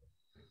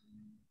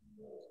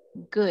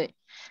 Good.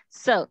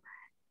 So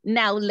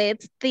now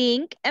let's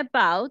think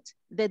about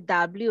the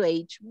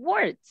WH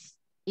words.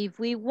 If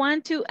we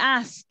want to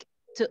ask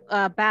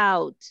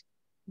about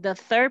the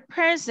third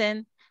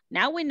person,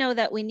 now we know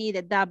that we need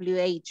a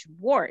WH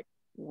word.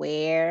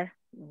 Where,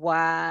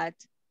 what,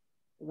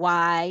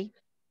 why,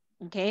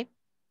 okay?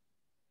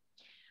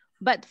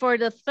 But for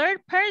the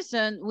third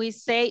person, we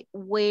say,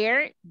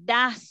 where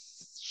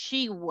does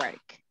she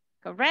work?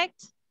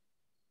 Correct?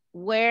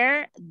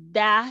 Where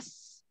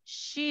does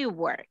she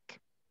work?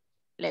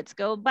 Let's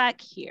go back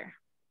here.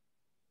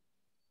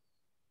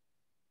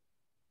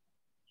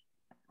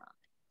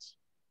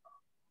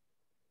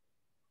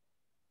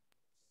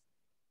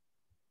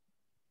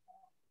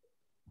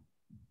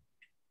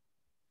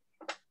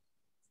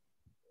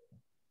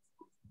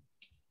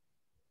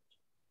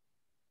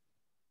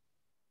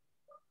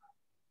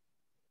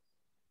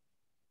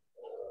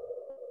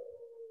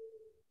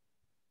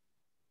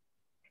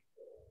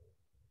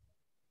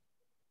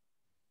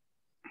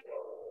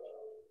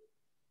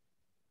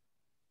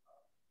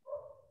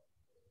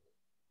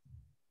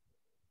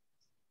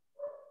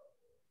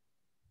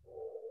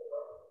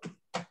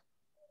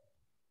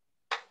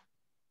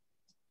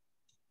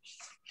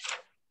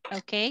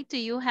 Okay, do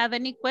you have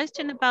any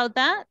question about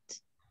that?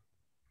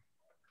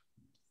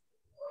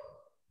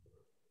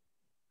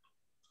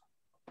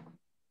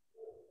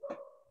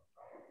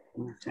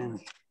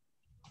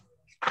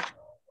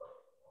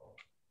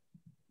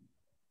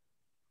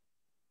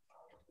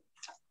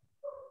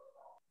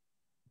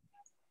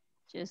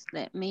 Just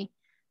let me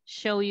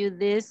show you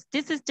this.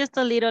 This is just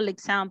a little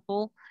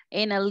example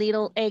and a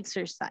little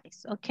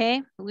exercise,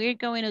 okay? We're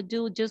going to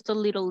do just a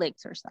little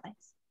exercise.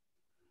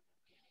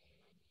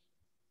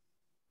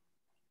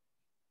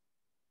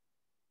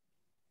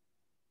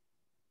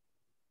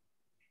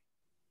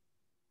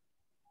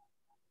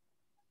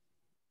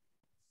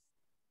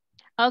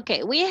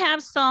 Okay, we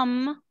have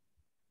some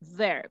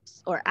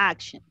verbs or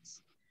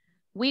actions.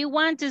 We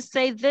want to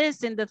say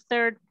this in the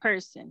third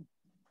person.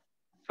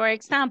 For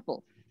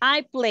example,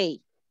 I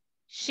play.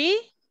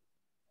 She,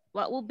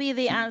 what will be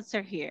the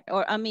answer here?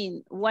 Or I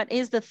mean, what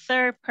is the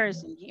third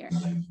person here?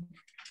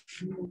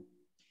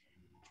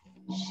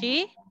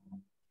 She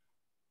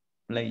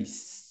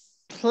Plays.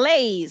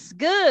 plays.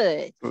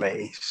 Good.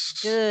 Place.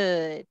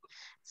 Good.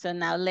 So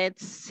now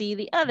let's see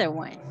the other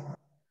one.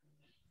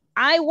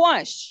 I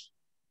wash.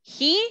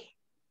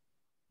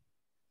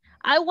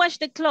 I wash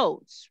the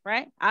clothes,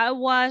 right? I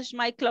wash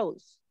my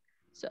clothes.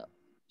 So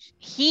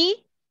he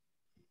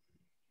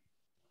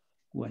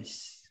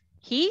Wash.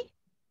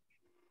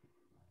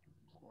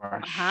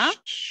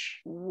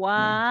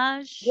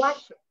 Wash.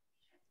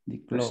 The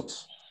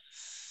clothes.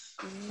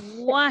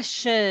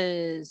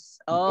 Washes.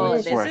 Oh,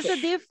 Wash. this is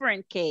a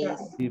different case.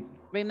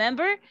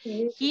 Remember,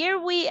 here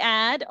we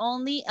add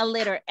only a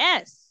letter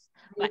S,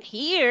 but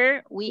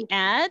here we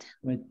add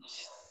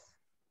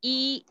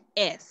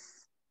ES.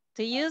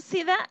 Do you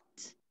see that?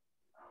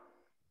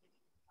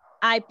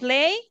 I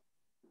play,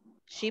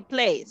 she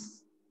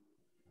plays.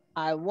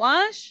 I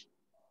wash,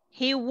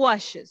 he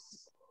washes,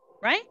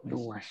 right?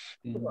 Wash.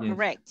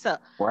 Correct. So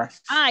Wash.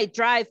 I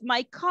drive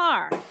my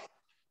car,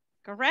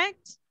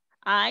 correct?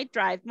 I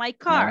drive my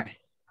car. Right.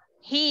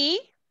 He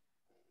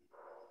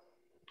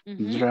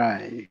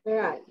Drive.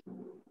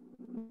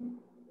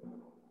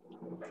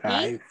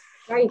 Drive.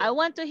 I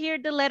want to hear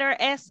the letter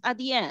S at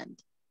the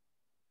end.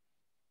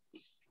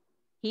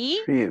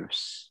 He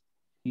Drives.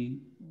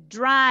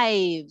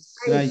 drives.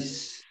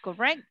 Drives.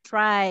 Correct?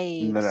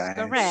 Drives. Drives.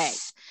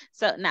 Correct.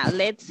 So now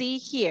let's see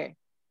here.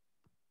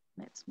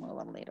 Let's move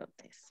a little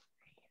this.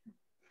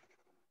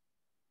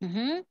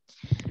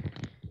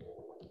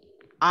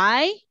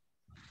 I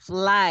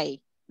fly.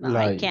 No,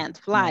 I can't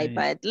fly,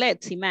 but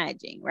let's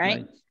imagine,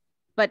 right?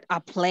 But a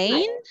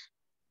plane,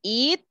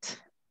 eat,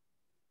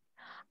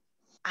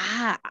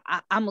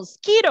 a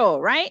mosquito,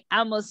 right?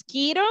 A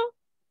mosquito.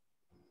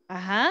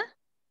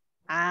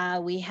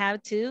 We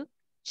have to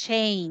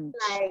change.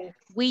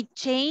 We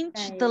change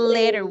the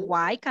letter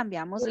Y,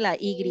 cambiamos la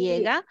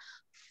Y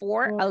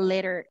for a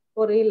letter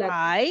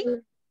I.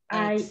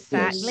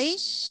 Exactly.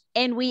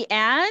 And we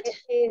add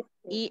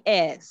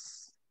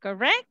ES,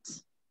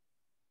 correct?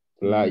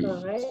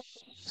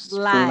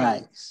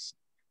 Flies.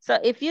 So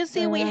if you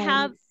see we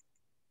have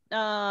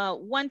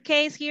one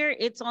case here,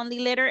 it's only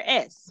letter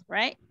S,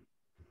 right?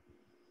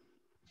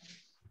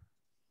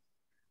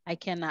 I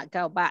cannot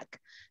go back.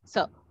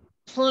 So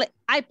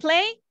I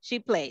play, she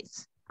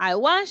plays. I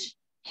wash,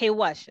 he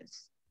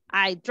washes.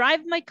 I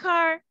drive my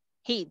car,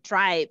 he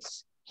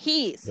drives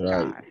his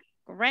car,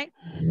 correct?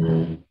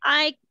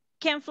 I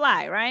can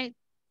fly, right?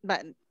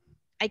 But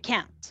I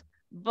can't.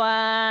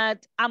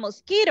 But a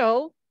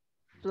mosquito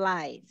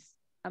flies.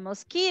 A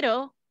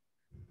mosquito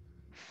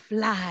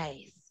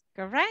flies,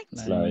 correct?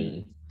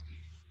 Fly.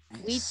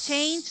 We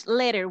change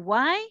letter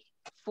Y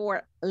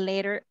for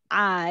letter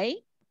I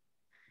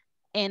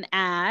and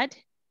add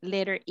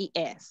letter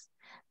ES.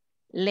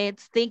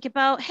 Let's think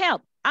about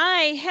help.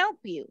 I help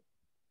you.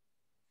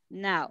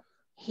 Now,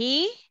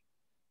 he.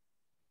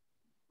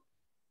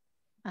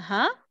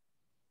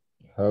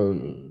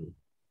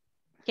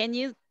 Can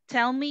you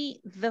tell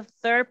me the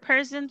third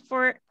person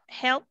for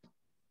help?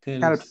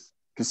 Helps.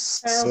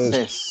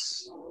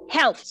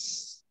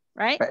 Helps,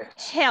 right?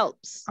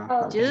 Helps.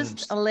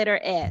 Just a letter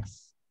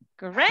S,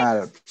 correct?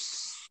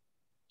 Helps.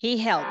 He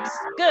helps.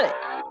 Good.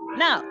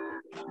 Now,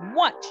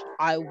 watch.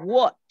 I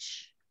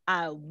watch.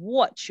 I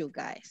watch you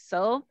guys.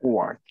 So,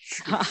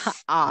 Watch.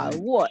 I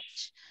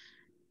watch.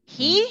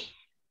 He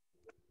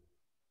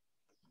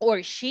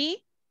or she.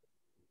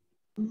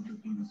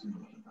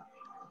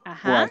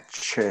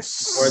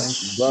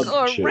 Watches.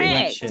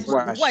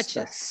 Correct.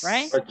 Watches.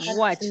 Right?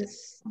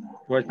 Watches.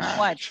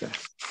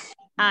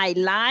 I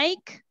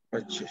like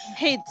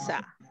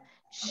pizza.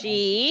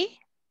 She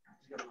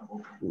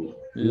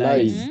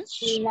Likes.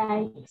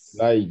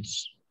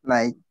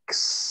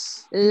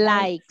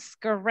 likes.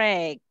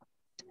 Correct.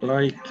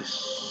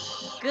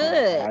 Likes.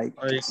 Good.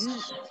 Likes.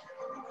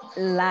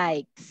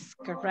 Likes.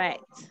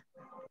 Correct.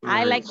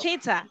 I like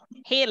pizza.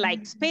 He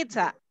likes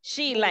pizza.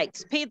 She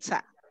likes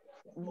pizza.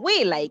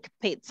 We like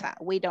pizza.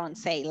 We don't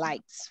say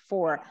likes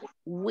for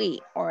we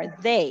or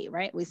they,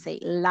 right? We say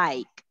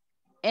like.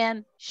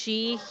 And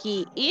she,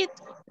 he, it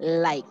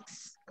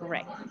likes.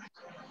 Correct.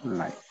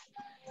 Like.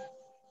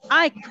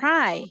 I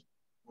cry.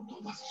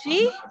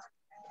 She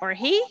or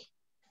he?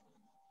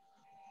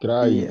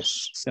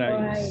 Cries.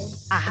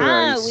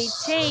 We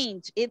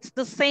change. It's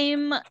the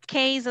same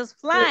case as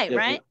fly,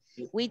 right?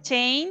 We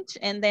change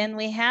and then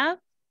we have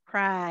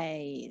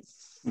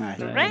cries.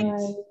 Correct?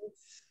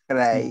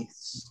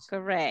 Cries.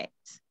 Correct.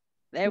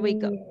 There we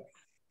go.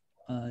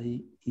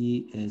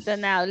 I-E-S. So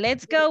now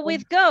let's go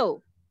with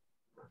go.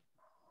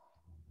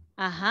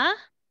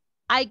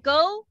 I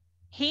go,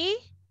 he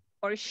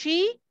or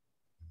she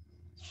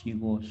She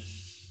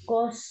goes.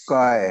 Goes.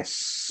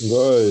 Goes.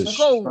 Goes.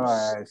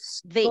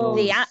 goes.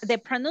 Goes. The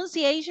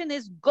pronunciation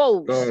is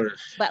goes, Goes.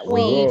 but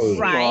we Goes.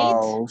 write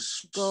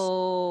Goes.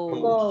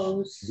 goes.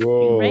 Goes.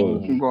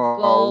 Right? Goes.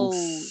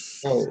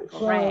 Goes. Oh,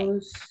 Correct.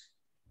 Goes.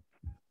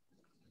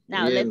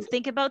 Now Bien. let's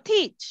think about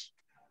teach.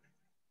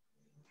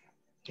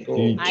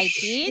 Goes. I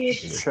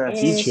teach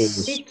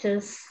Teaches.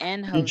 Teaches.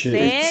 and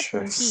Teaches.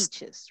 Jose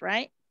teaches,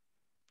 right?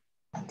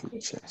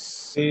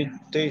 Teaches.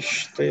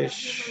 Teach.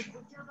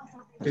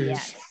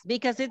 Yes,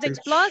 because it's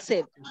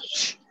explosive,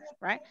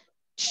 right?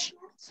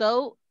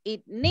 So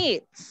it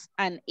needs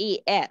an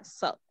ES.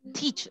 So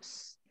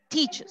teaches,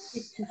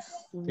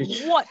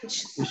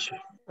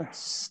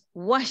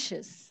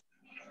 washes,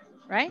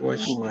 right?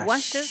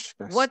 Washes,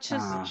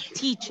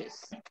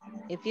 teaches.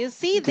 If you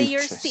see, they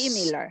are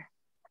similar.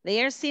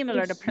 They are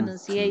similar to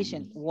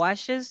pronunciation.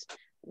 Washes,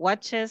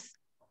 watches,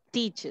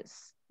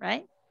 teaches,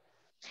 right?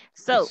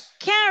 So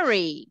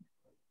carry.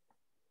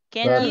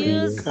 Can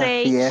you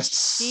say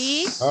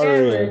she?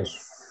 Carries.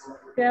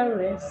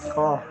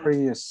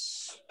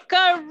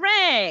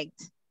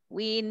 Correct.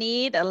 We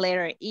need a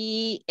letter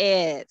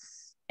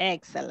ES.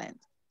 Excellent.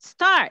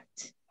 Start.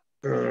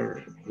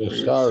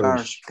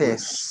 Starts.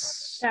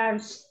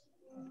 Starts.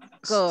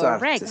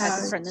 Correct.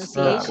 The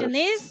pronunciation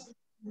is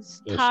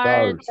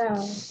start.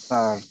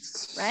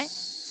 Starts. Right?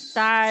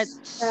 Start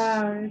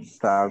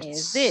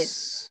is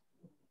this.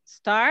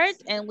 Start,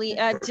 and we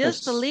add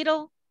just a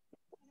little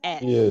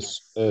S.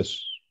 Yes.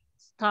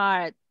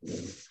 Start.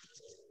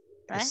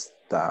 Right?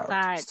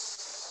 Start.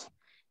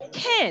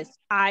 Kiss.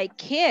 I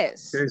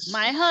kiss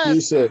my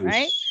husband,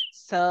 right?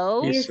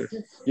 So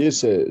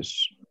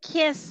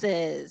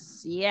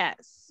kisses.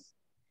 Yes.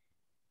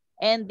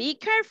 And be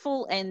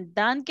careful and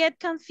don't get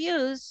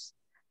confused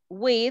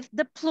with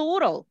the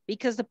plural,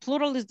 because the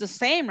plural is the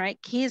same,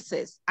 right?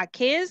 Kisses. A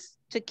kiss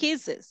to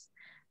kisses.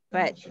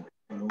 But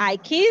I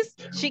kiss,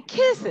 she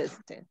kisses,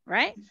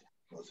 right?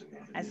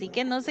 Así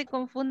que no se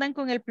confundan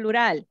con el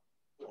plural.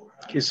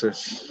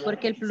 Kisses.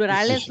 Porque el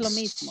plural es lo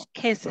mismo.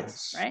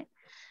 Kisses, right?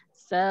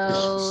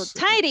 So,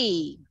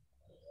 tidy.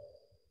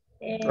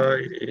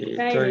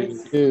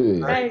 Tidies.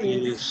 Correct.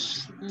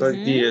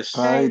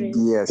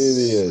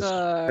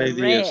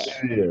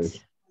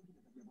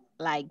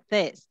 Like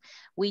this.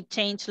 We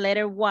change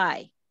letter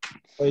Y.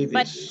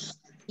 But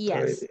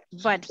yes,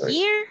 but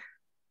here.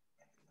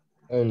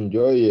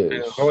 Enjoys.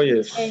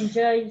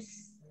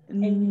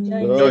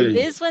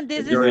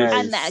 This is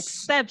an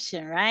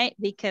exception, right?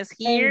 Because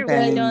here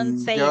we don't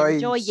say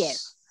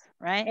enjoys,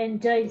 right?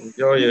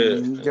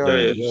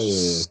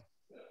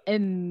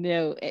 And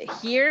no,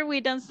 here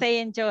we don't say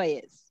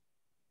enjoys.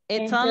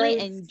 It's only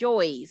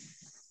enjoys,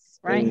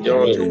 right?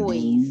 Enjoys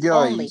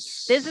only.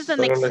 This is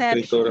an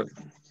exception.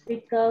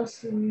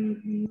 Because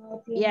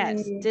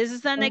yes, this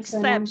is an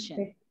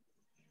exception.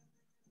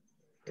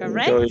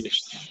 Correct?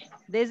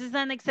 This is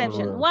an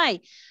exception.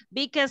 Why?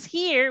 Because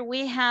here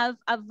we have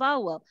a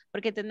vowel,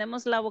 porque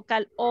tenemos la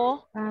vocal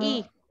O,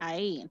 I,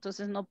 ahí.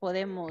 Entonces no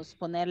podemos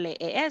ponerle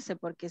ES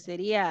porque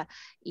sería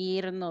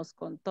irnos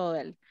con todo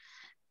el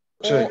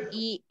O,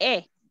 I,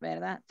 E,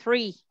 ¿verdad?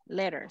 3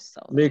 letters.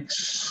 So.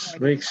 Mix. I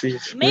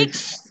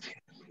mix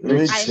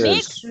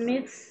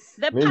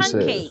the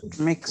pancakes.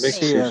 He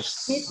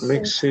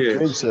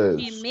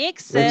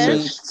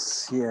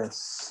mixes.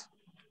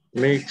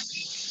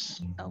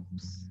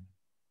 Oops.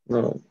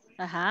 No.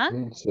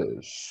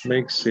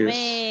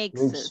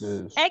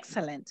 Mixes.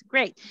 Excellent.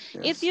 Great.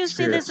 If you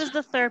see, this is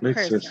the third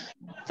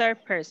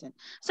person.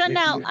 So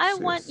now I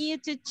want you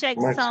to check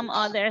some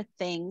other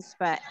things,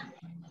 but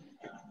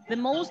the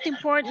most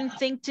important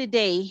thing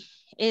today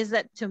is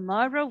that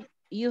tomorrow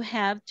you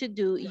have to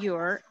do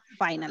your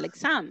final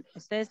exam.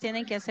 Ustedes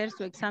tienen que hacer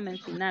su examen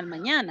final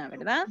mañana,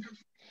 ¿verdad?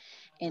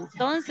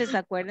 Entonces,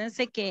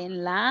 acuérdense que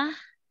en la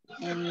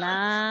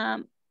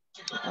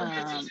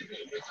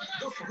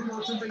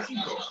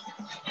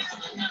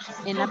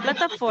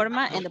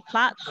plataforma, in the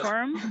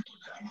platform,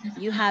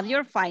 you have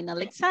your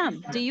final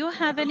exam. Do you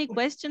have any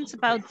questions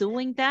about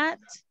doing that?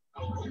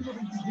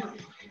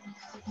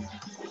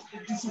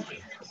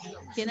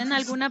 ¿Tienen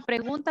alguna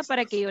pregunta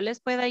para que yo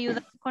les pueda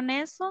ayudar con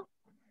eso?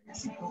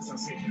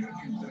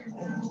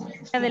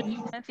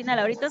 Del final,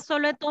 ahorita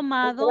solo he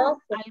tomado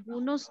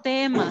algunos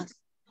temas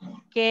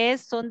que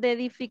son de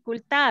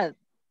dificultad,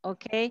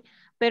 ¿ok?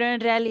 Pero en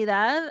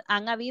realidad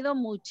han habido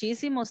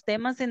muchísimos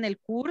temas en el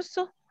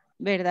curso,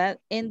 ¿verdad?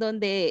 En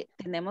donde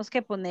tenemos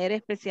que poner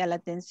especial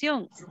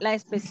atención. La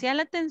especial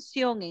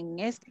atención en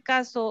este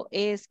caso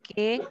es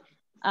que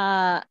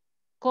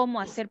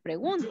cómo hacer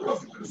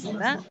preguntas,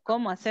 ¿verdad?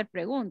 Cómo hacer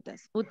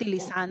preguntas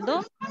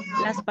utilizando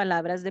las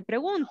palabras de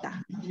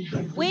pregunta.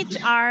 Which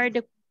are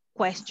the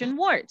question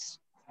words?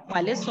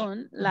 ¿Cuáles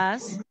son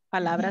las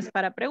palabras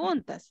para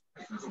preguntas?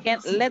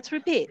 Let's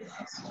repeat.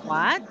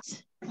 What?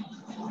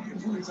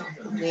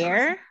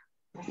 Where?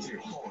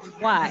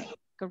 Why?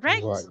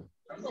 Correct?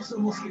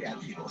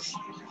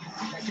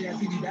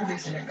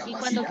 Y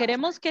cuando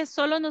queremos que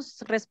solo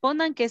nos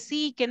respondan que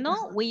sí y que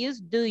no, we use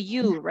do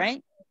you,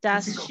 right?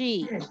 Does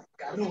she,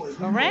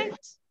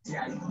 correct?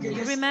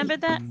 You remember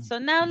that? So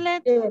now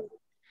let's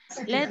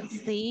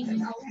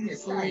see,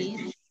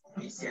 please.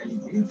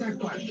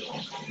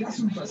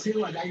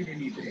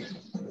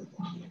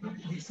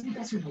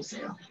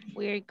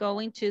 We're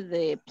going to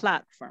the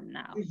platform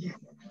now.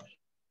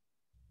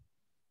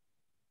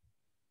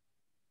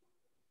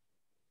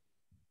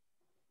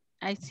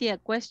 I see a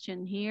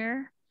question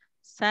here.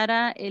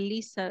 Sara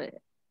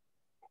Elizabeth.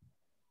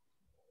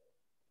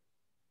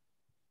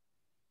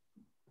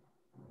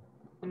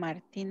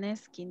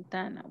 Martinez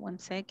Quintana, 1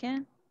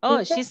 second.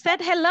 Oh, she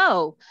said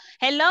hello.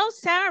 Hello,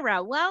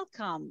 Sarah,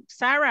 welcome.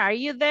 Sarah, are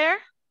you there?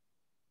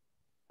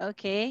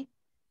 Okay,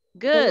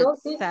 good,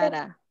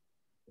 Sarah.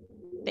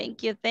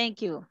 Thank you,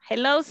 thank you.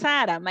 Hello,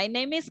 Sarah, my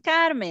name is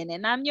Carmen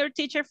and I'm your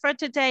teacher for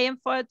today and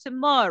for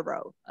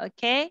tomorrow,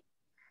 okay?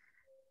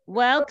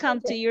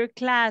 Welcome to your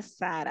class,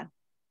 Sarah.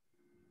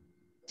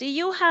 Do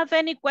you have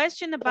any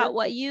question about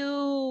what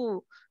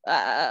you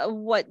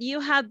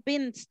have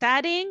been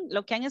studying?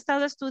 Lo que han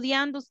estado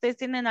estudiando, ¿ustedes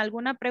tienen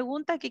alguna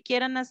pregunta que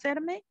quieran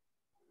hacerme?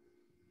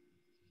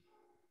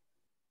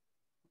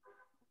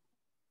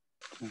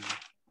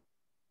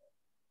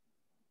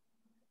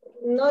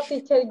 No,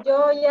 teacher,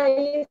 yo ya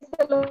hice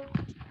los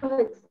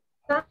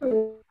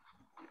exámenes.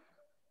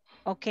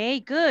 Okay,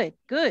 good,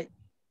 good.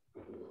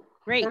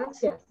 Great.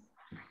 Gracias.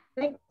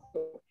 Thank you.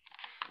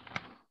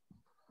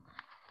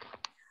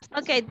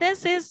 Okay,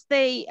 this is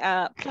the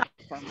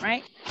platform,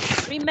 right?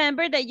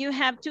 Remember that you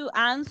have to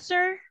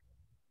answer.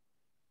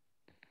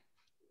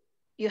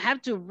 You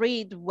have to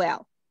read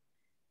well.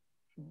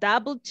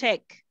 Double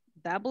check,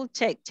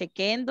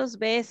 chequen 2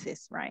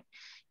 veces, right?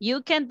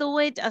 You can do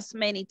it as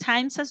many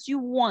times as you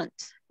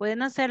want.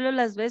 Pueden hacerlo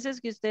las veces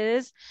que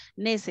ustedes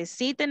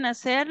necesiten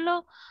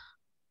hacerlo.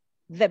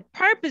 The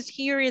purpose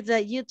here is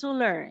that you to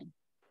learn.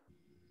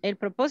 El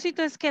propósito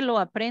es que lo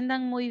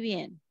aprendan muy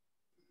bien.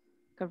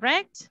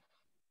 Correct?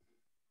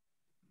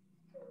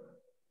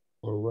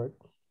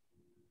 Correct.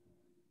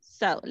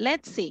 So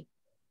let's see.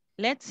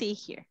 Let's see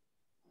here.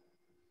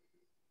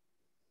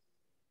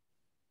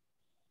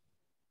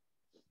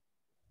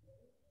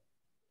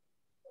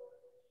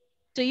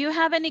 Do you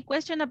have any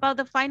question about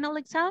the final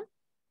exam?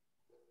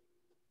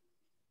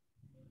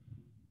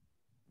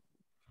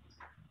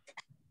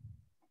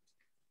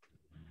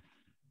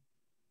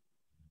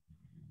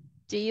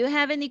 Do you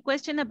have any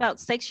question about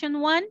section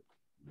 1?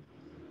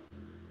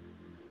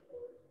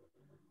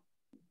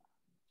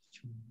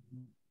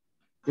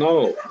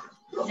 No.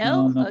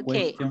 No? No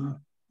Okay.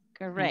 question.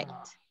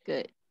 Correct.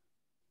 Good.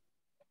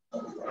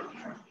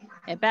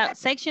 About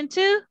section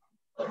 2?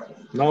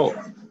 No.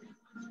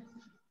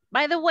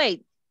 By the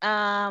way,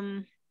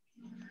 Marta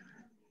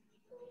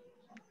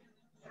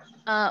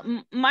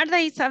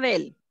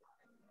Isabel.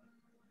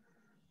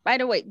 By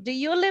the way, do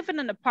you live in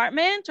an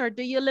apartment or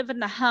do you live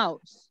in a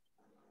house?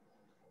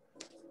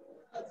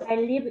 I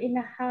live in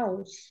a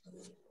house.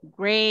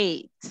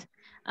 Great.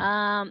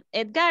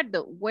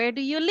 Edgardo, where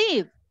do you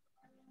live?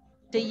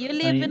 Do you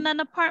live in an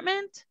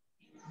apartment?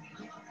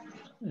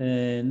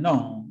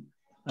 No,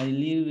 I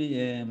live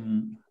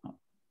in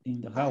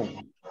the house.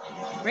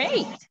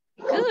 Great.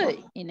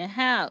 Good. In a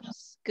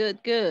house.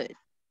 Good, good.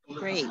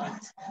 Great.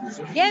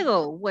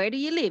 Diego, where do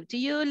you live? Do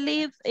you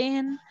live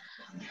in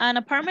an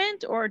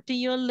apartment or do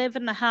you live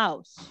in a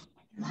house?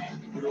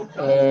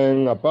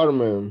 An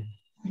apartment.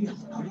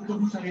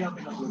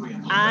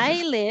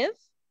 I live.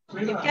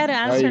 You gotta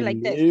answer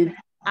like this.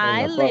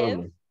 I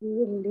live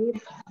in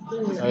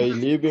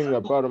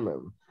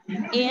apartment.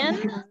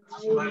 in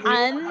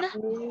an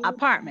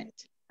apartment.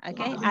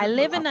 Okay, I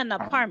live in an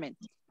apartment.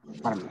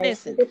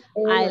 Listen,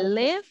 I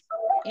live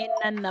in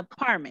an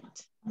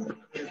apartment. I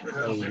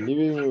live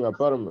in an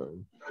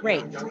apartment.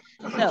 Great.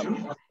 So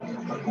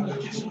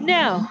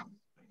now,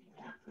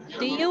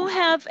 do you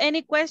have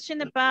any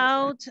question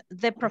about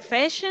the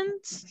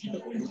professions?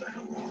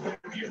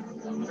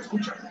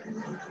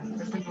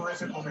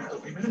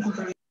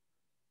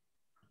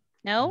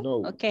 No?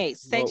 No. Okay,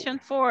 section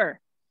 4.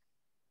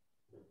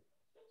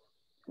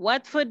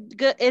 What food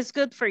is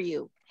good for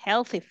you?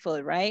 Healthy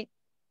food, right?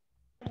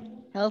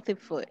 Healthy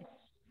food.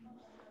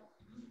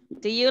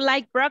 Do you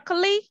like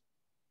broccoli?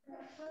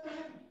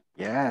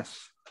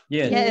 Yes.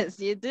 Yes. Yes,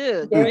 you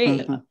do.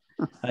 Great.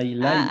 I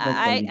like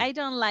broccoli. I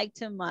don't like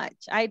too much.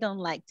 I don't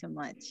like too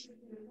much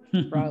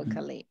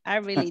broccoli. I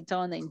really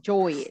don't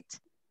enjoy it,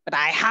 but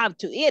I have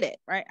to eat it,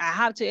 right? I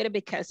have to eat it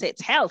because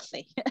it's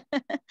healthy.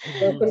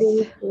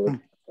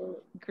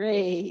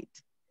 Great.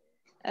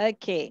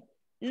 Okay.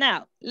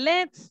 Now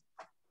let's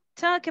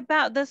talk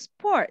about the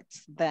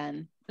sports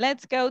then.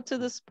 Let's go to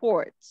the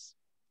sports.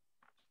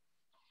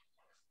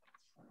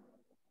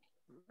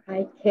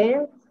 I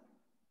can't.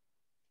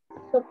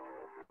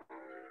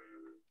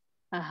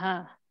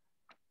 Uh-huh.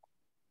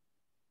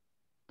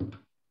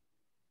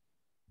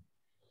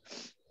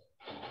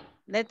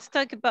 Let's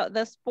talk about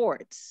the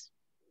sports.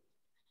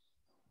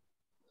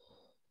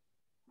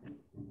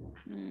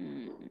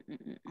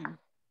 Mm.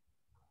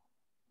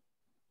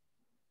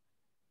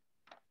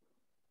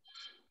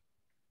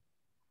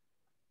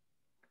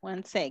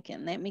 1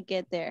 second, let me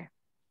get there.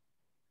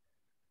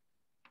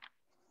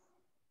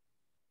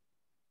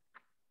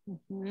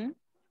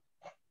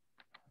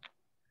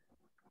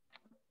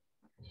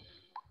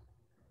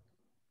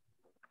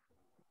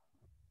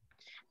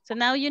 So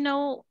now you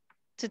know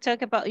to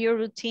talk about your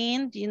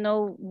routine, you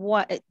know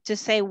what to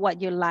say,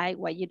 what you like,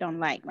 what you don't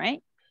like,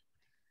 right?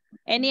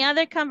 Any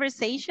other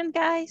conversation,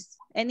 guys?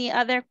 Any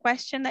other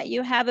question that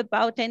you have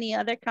about any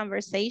other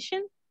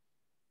conversation?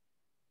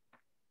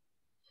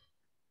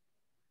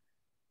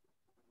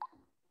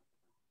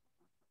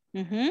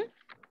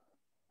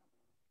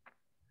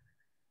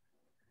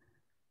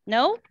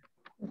 No?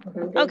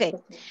 Okay,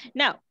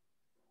 now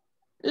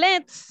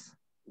let's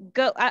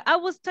go. I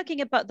was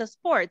talking about the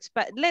sports,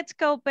 but let's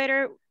go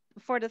better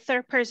for the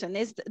third person.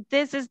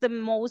 This is the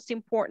most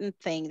important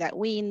thing that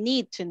we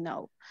need to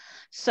know.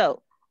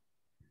 So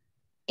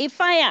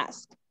if I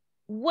ask,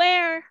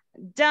 where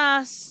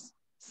does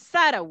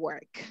Sara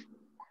work?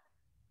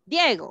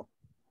 Diego,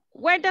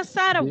 where does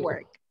Sara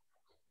work?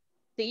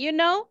 Do you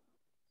know?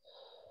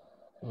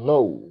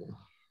 No.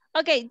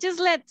 Okay, just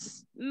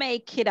let's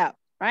make it up,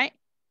 right?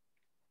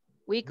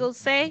 We could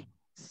say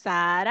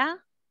Sara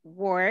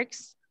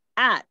works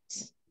at.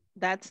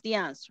 That's the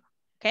answer,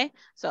 okay?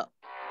 So,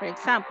 for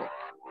example,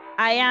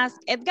 I ask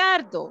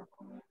Edgardo,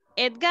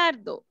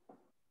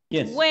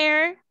 Yes.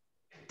 where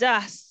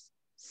does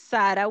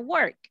Sara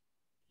work?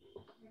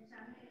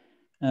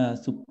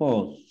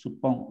 Suppose,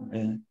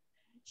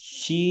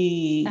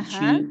 she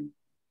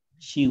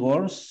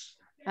works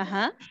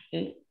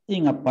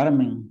in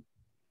apartment.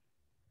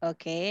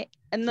 Okay.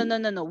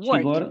 No,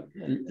 work.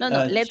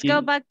 Let's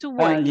go back to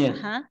work.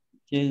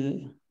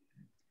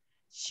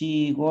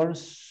 She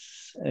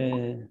works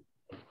in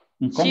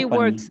company. She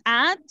works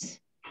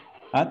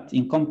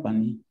in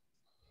company.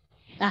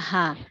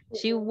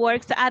 She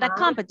works at a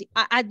company,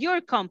 at your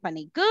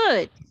company.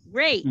 Good,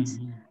 great.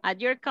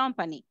 At your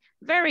company.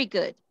 Very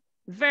good,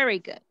 very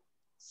good.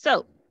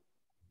 So,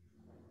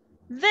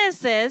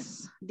 this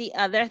is the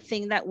other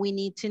thing that we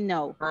need to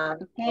know,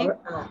 okay?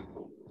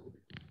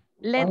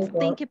 Let's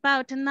think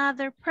about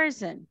another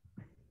person.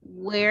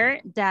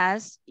 Where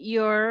does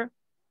your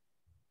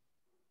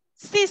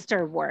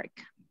sister work?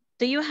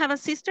 Do you have a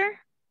sister?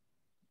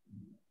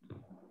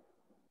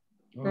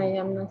 I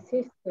am a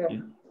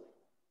sister.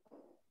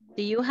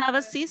 Do you have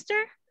a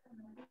sister?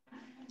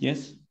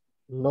 Yes.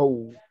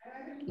 No.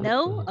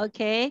 No?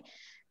 Okay.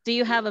 Do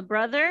you have a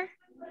brother?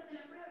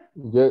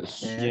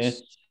 Yes.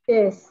 Yes.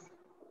 Yes.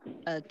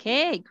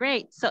 Okay,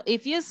 great. So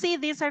if you see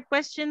these are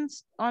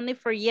questions only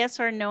for yes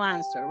or no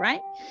answer,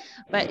 right?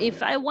 But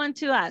if I want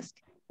to ask,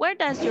 where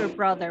does your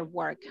brother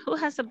work? Who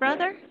has a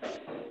brother?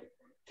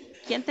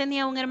 ¿Quién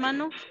tenía un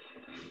hermano?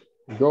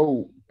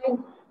 Go.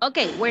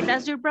 Okay, where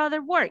does your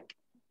brother work?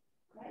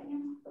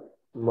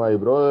 My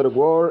brother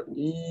work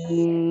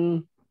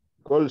in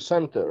call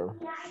center.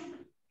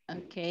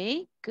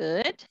 Okay,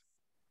 good,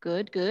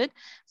 good.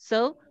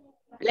 So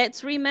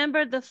let's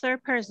remember the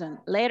third person,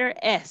 letter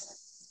S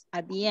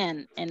at the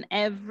end in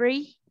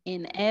every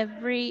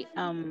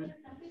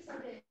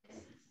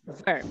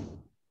verb.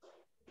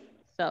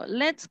 So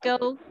let's go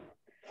to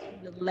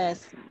the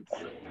lessons.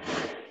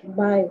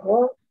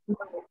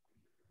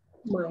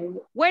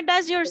 Where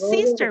does your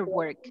sister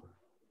work?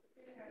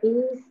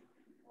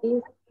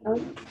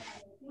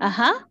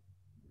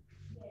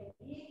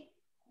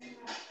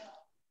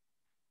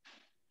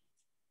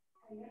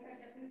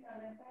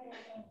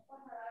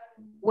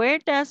 Where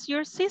does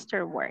your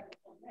sister work?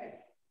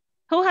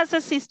 Who has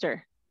a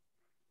sister?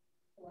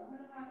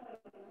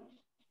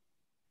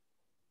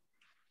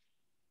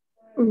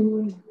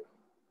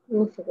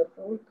 No sé qué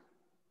pregunta.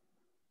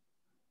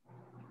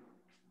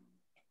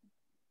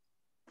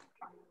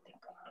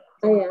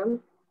 I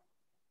am.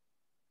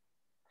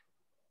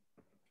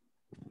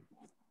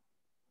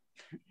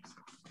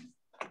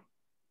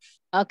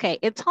 Okay,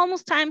 it's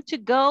almost time to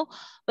go,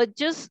 but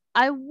just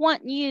I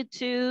want you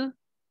to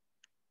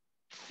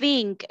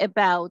think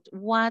about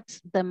what's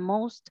the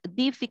most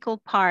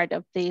difficult part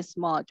of this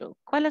module.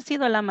 ¿Cuál ha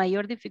sido la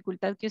mayor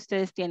dificultad que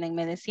ustedes tienen?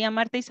 Me decía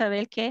Marta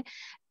Isabel que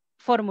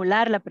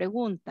formular la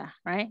pregunta,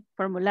 right?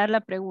 Formular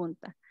la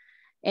pregunta.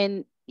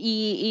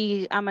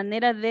 Y a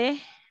manera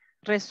de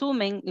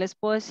resumen, les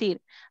puedo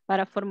decir,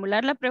 para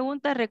formular la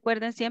pregunta,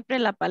 recuerden siempre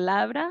la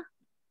palabra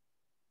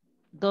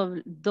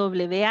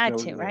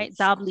WH, right?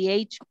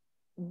 WH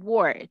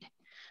word,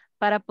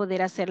 para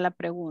poder hacer la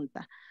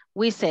pregunta.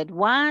 We said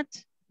what,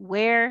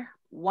 where,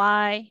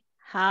 why,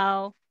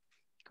 how,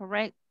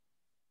 correct?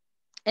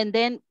 And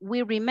then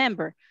we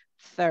remember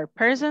third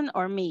person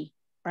or me,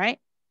 right?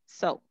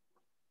 So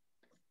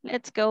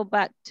let's go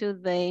back to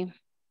the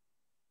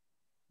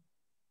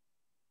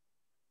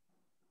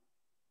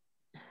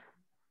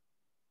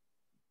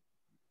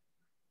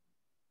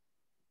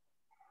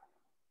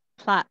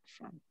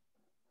platform.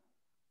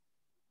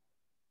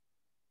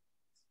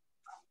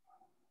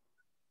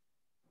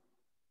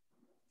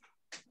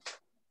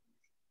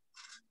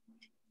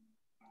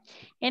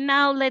 And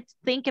now let's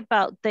think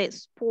about the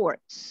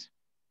sports.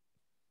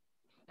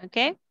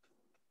 Okay?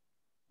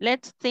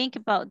 Let's think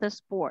about the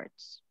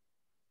sports.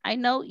 I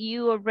know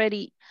you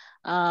already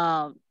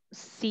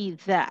see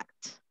that.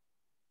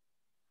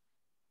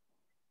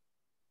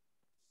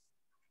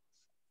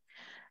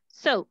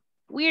 So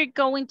we're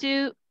going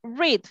to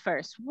read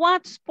first.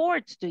 What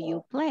sports do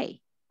you play,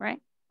 right?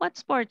 What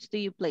sports do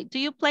you play? Do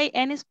you play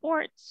any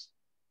sports?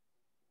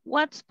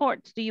 What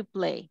sports do you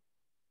play?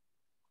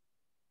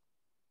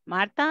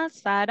 Marta,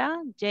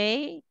 Sara,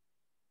 Jay,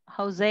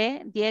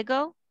 Jose,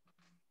 Diego?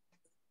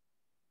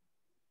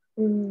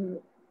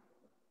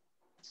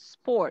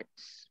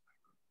 Sports.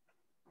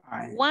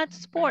 What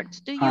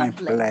sports do you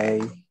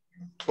play?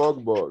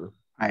 Football.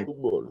 I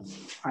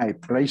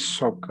play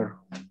soccer.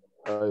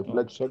 I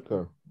play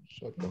soccer.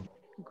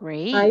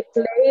 Great. I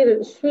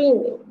play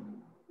swimming.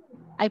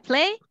 I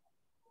play?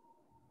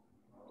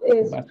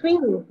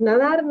 Swim,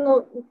 nadar,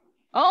 no.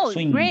 Oh,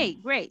 Swim. great.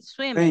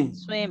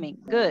 Swimming.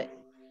 Good.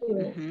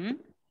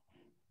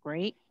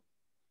 Great.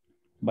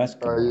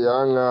 Basketball.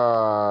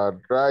 I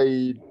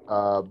ride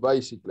a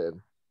bicycle.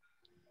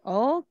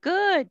 Oh,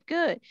 good.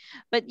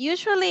 But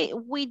usually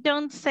we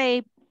don't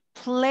say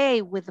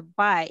play with a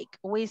bike.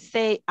 We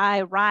say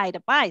I ride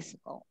a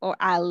bicycle or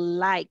I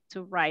like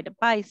to ride a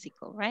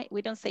bicycle, right?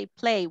 We don't say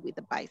play with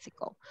a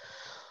bicycle.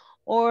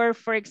 Or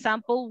for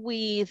example,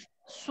 with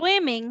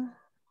swimming,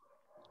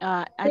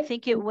 I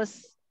think it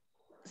was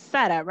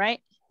Sarah, right?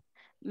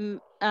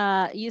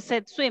 You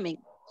said swimming.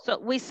 So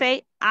we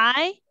say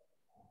I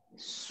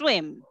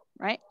swim,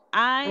 right?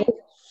 I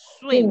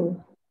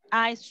swim.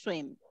 I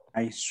swim.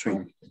 I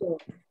swim.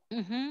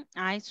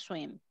 I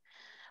swim.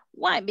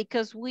 Why?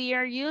 Because we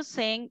are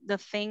using the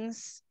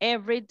things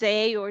every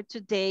day or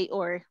today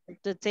or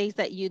the days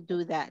that you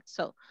do that.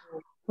 So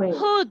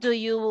who do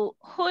you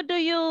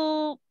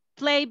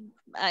play?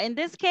 In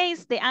this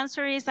case, the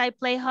answer is I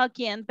play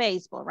hockey and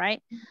baseball,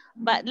 right?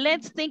 But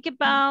let's think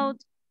about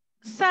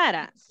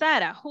Sarah.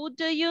 Sarah, who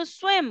do you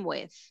swim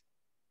with?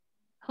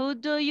 Who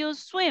do you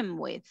swim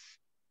with?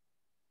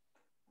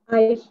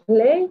 I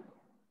play.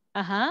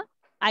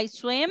 I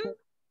swim.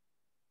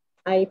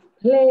 I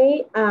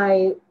play.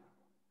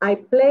 I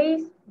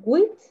play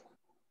with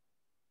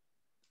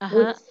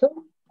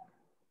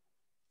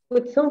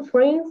some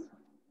friends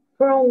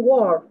from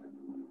work.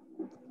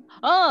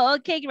 Oh,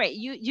 okay, great.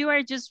 You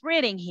are just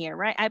reading here,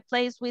 right? I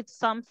play with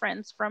some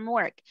friends from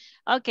work.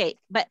 Okay,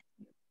 but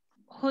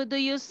who do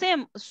you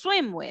swim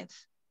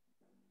with?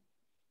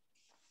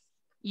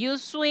 You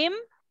swim,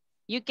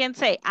 you can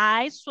say,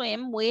 I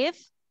swim with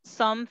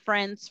some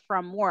friends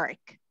from work.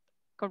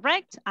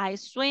 Correct? I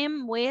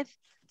swim with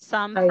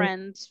some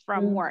friends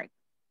from work.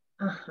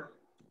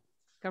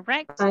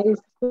 Correct? I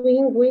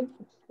swim with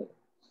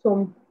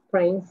some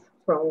friends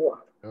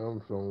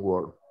from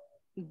work.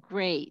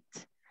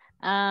 Great.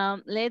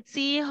 Let's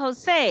see,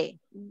 Jose.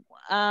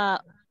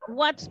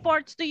 What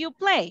sports do you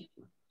play?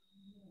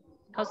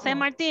 Jose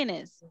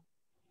Martinez.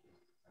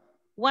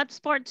 What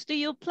sports do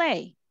you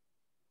play?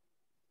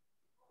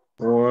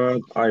 Well,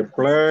 I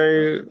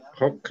play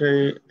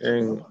hockey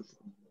and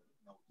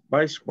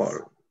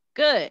baseball.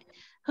 Good.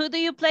 Who do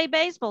you play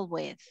baseball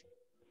with?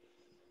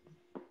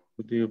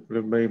 Who do you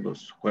play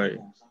baseball with?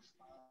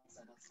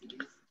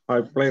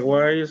 I play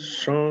with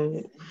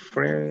some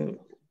friends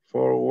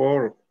for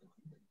work.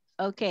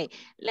 Okay,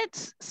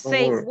 let's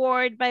say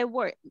word by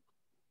word.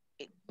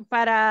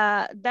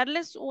 Para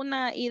darles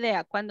una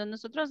idea, cuando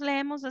nosotros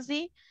leemos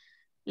así,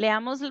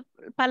 leamos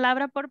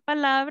palabra por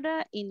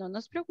palabra y no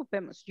nos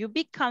preocupemos. You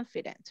be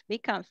confident, be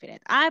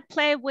confident. I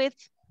play with,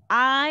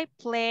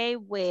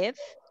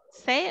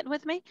 say it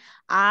with me.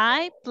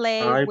 I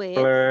play with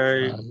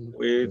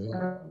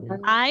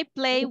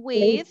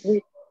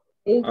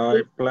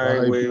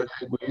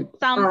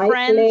some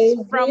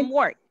friends from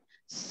work.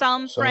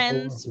 Some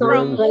friends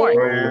from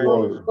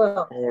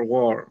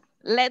work.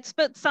 Let's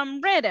put some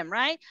rhythm,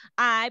 right?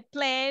 I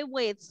play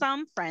with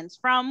some friends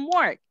from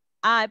work.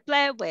 I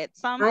play with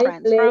some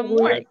friends from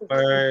work. I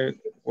play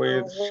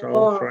with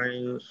some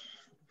friends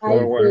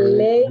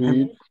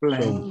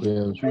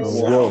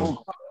from work.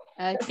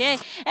 Okay,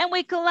 and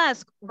we could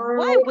ask,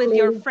 why with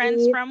your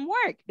friends from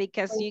work?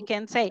 Because you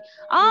can say,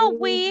 oh,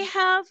 we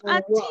have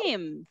a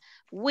team.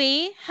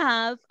 We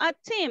have a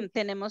team.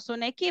 Tenemos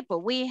un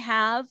equipo. We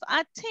have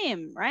a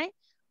team, right?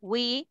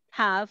 We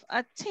have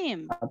a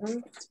team.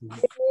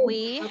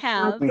 We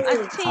have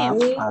a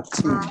team.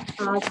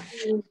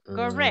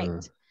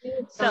 Correct.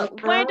 So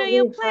where do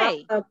you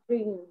play?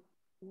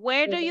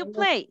 Where do you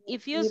play?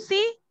 If you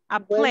see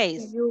a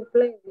place.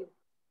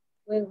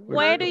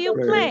 Where do you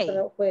play?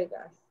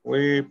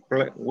 We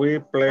play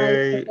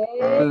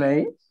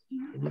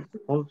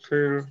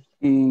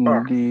in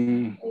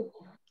the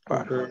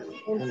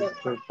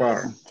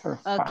park.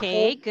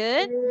 Okay,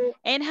 good.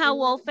 And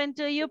how often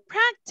do you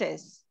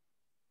practice?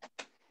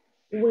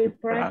 We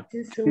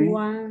practice once a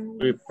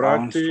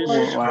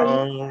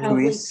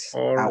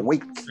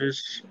week.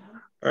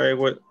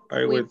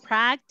 We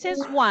practice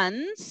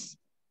once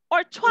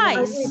or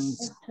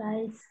twice?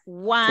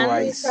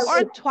 Once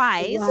or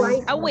twice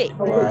a week.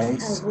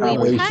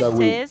 We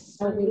practice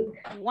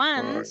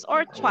once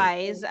or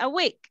twice a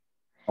week.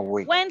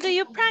 When do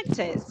you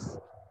practice?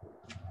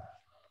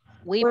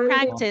 We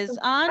practice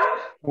on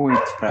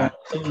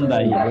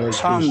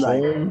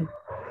Sunday.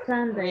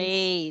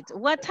 Great.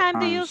 What time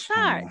do you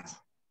start?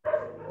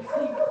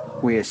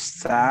 We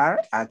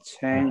start at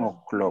 10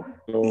 o'clock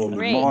in the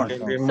Great.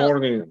 morning. In the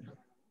morning.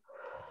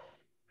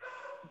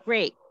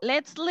 Great.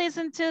 Let's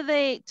listen to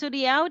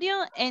the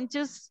audio and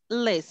just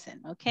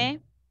listen, okay?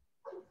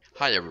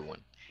 Hi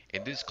everyone.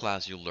 In this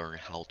class you'll learn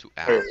how to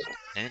ask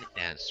and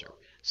answer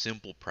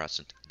simple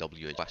present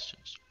WH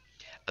questions.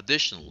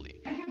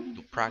 Additionally,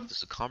 you'll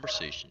practice a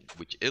conversation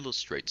which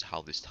illustrates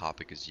how this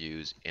topic is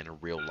used in a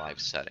real-life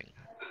setting.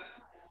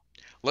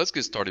 Let's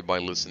get started by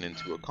listening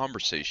to a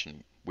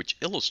conversation which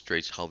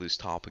illustrates how this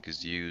topic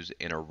is used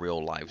in a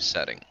real-life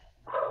setting.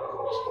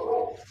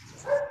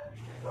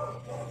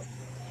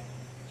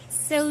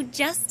 So,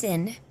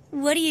 Justin,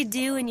 what do you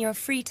do in your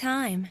free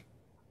time?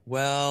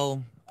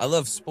 Well, I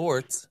love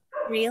sports.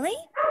 Really?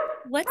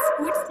 What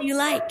sports do you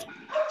like?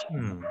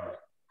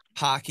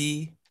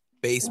 Hockey,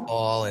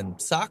 baseball, and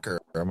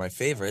soccer are my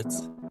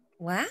favorites.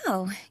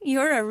 Wow,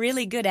 you're a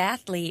really good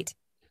athlete.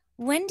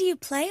 When do you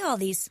play all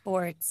these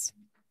sports?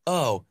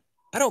 Oh,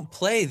 I don't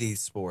play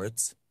these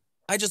sports.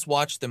 I just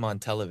watch them on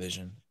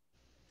television.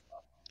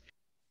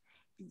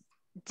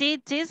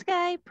 Did this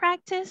guy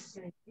practice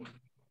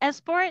a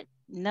sport?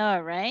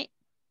 No, right?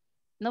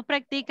 No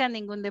practica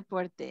ningún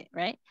deporte,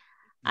 right?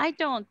 I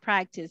don't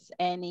practice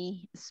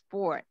any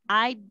sport.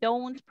 I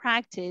don't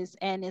practice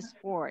any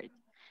sport.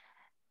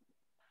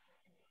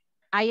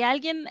 ¿Hay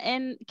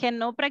alguien que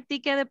no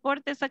practique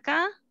deportes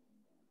acá?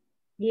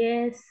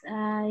 Yes,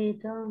 I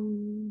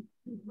don't.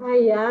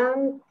 I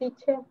am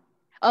teacher.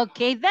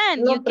 Okay,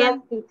 then No you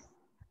can. practice.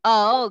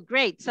 Oh,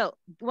 great. So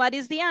what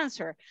is the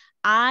answer?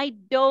 I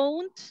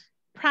don't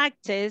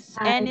practice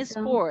any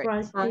sport.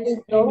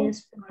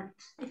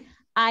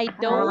 I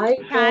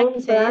don't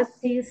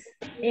practice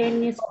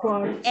any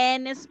sport.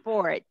 Any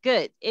sport.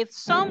 Good. If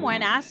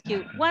someone asks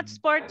you, what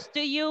sports do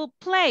you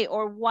play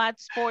or what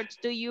sports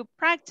do you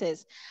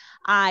practice?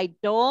 I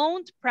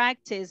don't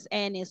practice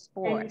any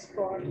sport.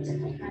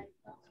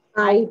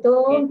 I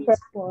don't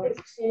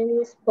practice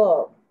any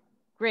sport.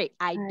 Great.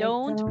 I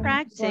don't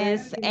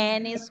practice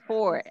any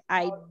sport.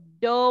 I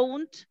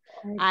don't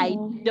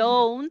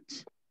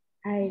practice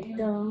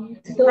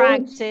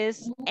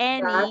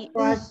any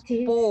sport.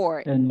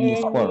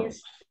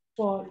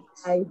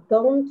 I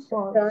don't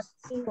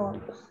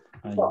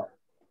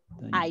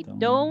I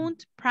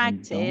don't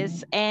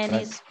practice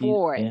any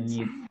sport.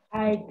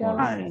 I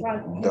don't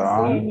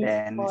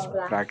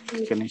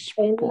practice any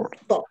sport.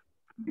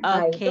 Okay.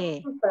 I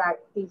don't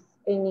practice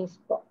any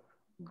sport.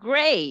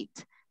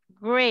 Great.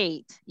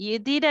 Great. You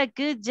did a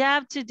good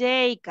job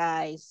today,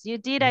 guys. You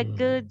did a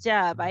good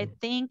job. I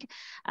think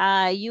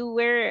you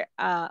were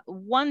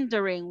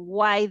wondering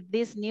why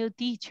this new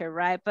teacher,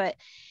 right? But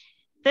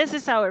this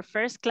is our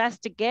first class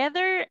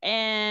together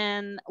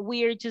and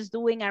we're just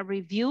doing a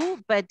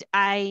review, but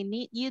I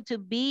need you to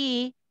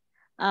be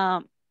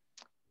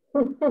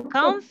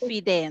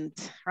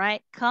confident,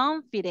 right?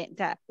 Confident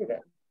that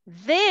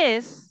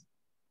this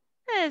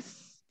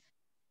is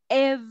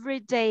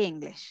everyday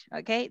English,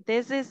 okay?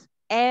 This is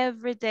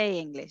everyday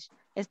English.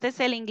 Este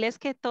es el inglés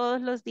que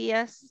todos los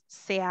días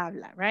se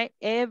habla, right?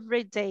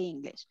 Everyday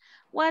English.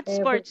 What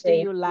sports do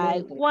you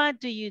like?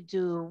 What do you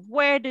do?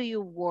 Where do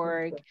you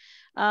work?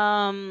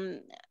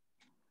 What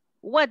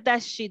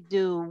does she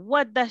do?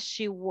 What does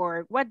she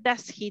work? What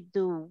does he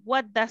do?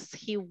 What does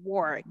he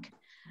work?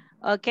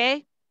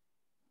 Okay?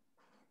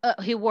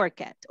 He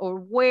work at, or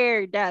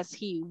where does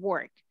he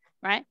work,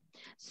 right?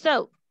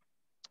 So,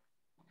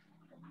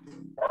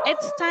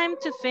 it's time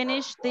to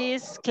finish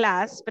this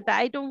class, but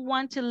I don't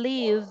want to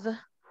leave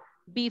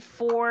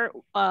before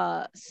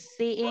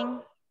seeing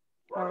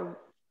or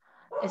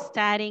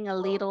studying a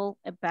little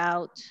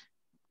about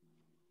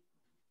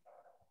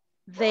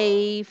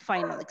the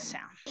final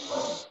exam.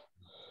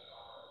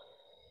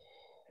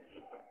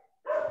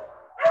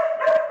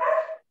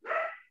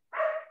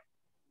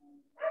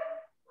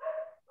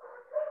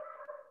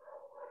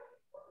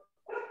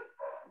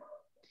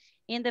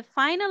 In the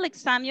final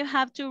exam, you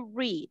have to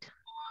read,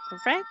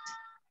 correct?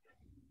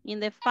 In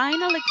the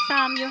final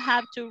exam, you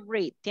have to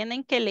read.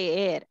 Tienen que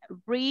leer.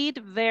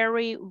 Read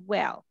very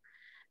well.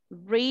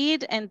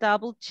 Read and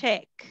double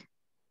check.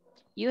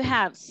 You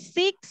have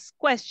 6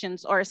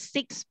 questions or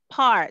 6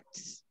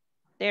 parts.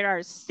 There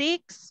are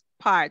 6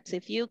 parts.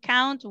 If you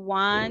count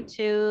 1,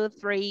 2,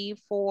 3,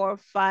 4,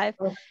 5,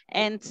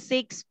 and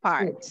 6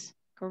 parts,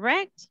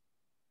 correct?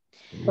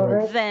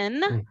 Correct.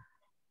 Then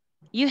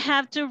you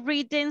have to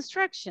read the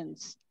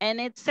instructions and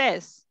it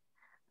says,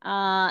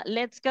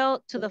 let's go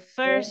to the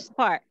first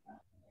part,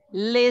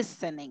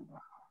 listening.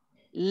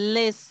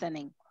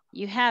 Listening.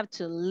 You have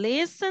to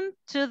listen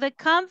to the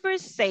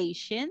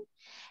conversation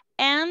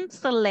and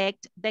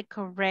select the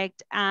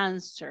correct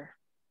answer.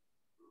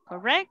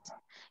 Correct?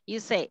 You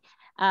say,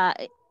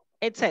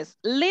 it says,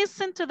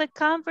 listen to the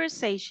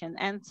conversation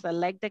and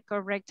select the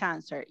correct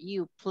answer.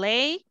 You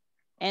play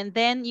and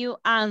then you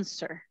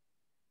answer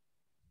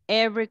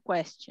every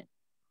question.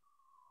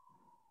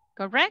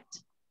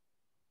 Correct?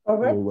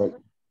 Correct.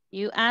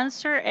 You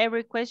answer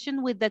every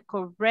question with the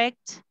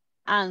correct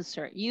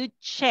answer. You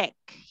check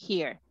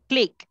here,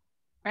 click,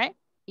 right?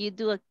 You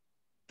do a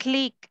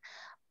click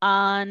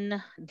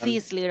on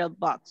this little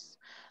box.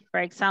 For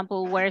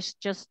example, where's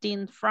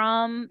Justine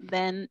from?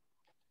 Then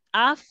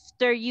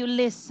after you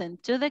listen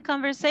to the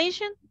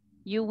conversation,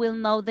 you will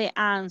know the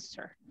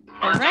answer.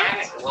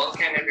 Correct?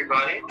 Welcome,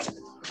 everybody.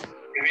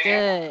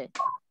 Good.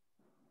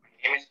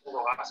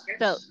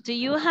 So, do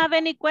you have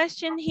any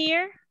question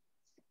here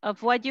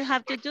of what you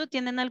have to do?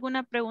 ¿Tienen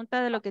alguna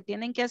pregunta de lo que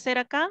tienen que hacer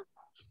acá?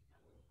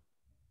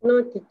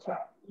 No, teacher.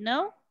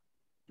 No?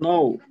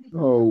 No.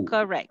 No.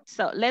 Correct.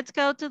 So, let's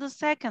go to the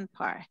second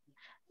part.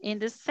 In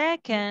the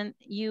second,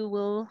 you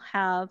will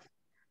have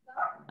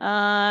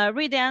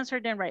read the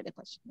answer, then write the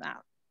question.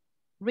 Now,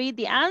 read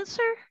the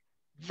answer,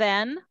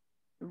 then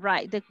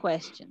write the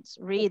questions.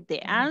 Read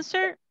the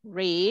answer,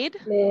 read.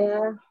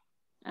 Lea.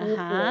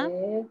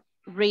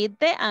 Read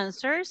the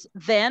answers,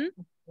 then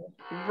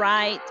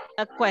write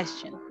a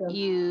question.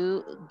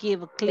 You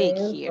give a click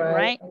here,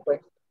 right?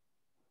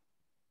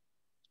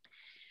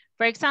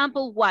 For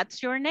example,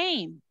 what's your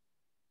name?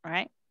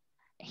 Right?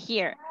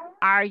 Here,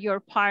 are your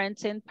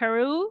parents in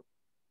Peru?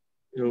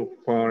 Your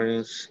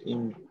parents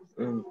in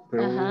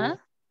Peru.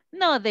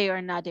 No, they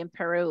are not in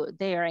Peru.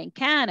 They are in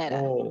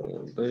Canada.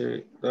 Oh,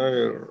 they're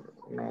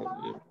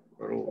not in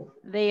Peru.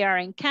 They are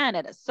in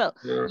Canada. So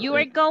They're you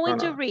are going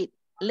Canada. to read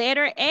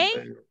letter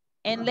A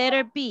and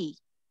letter B,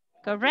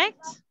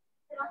 correct?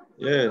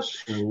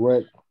 Yes.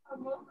 Correct.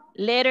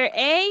 Letter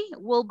A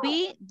will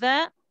be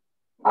the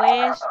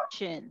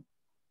question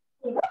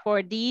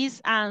for this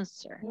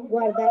answer.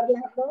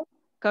 Guardarla.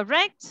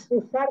 Correct?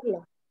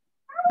 Usarla.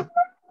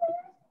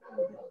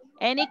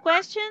 Any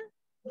question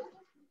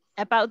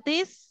about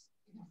this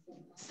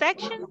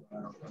section?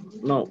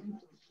 No.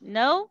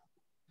 No?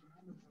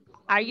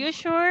 Are you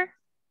sure?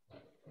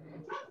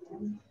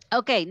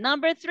 Okay,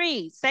 number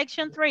 3,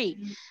 section 3.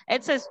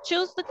 It says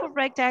choose the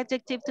correct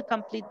adjective to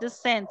complete the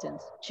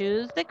sentence.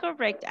 Choose the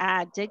correct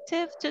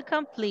adjective to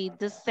complete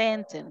the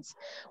sentence.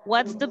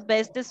 What's the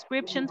best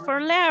description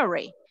for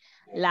Larry?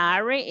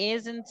 Larry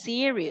isn't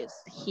serious.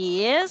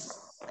 He is,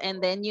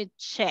 and then you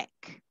check.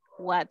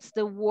 What's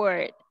the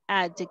word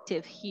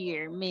adjective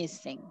here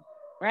missing,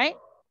 right?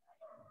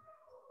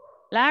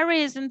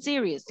 Larry isn't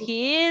serious.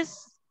 He is,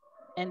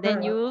 and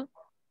then you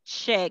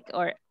check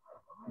or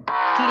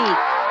click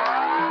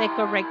the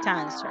correct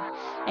answer.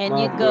 And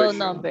you go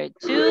number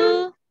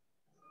 2,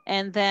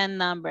 and then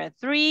number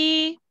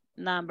 3,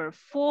 number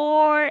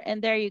 4,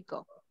 and there you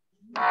go.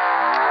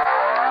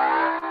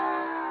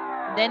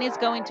 Then it's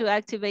going to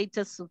activate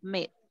the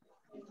submit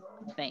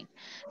thing.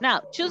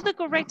 Now, choose the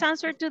correct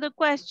answer to the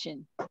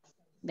question.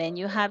 Then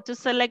you have to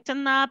select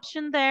an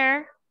option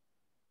there.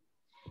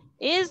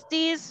 Is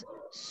this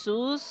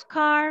Sue's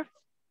scarf?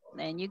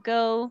 Then you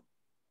go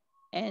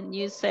and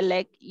you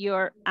select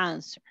your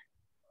answer.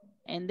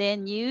 And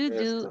then you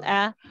do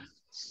a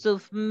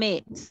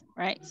submit,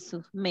 right?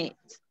 Submit.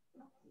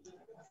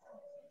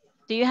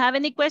 Do you have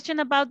any question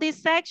about this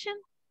section?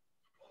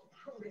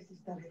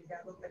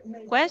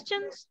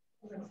 Questions?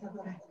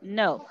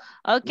 No.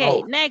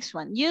 Okay, next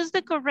one. Use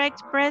the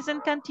correct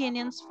present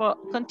continuous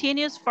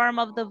form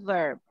of the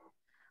verb.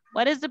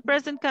 What is the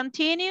present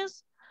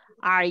continuous?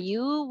 Are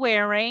you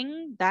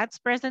wearing? That's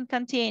present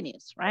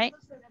continuous, right?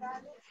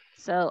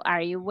 So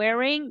are you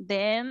wearing?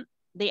 Then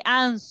the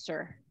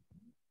answer.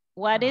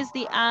 What is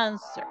the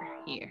answer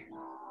here?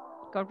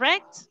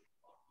 Correct?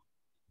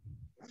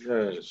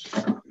 Yes.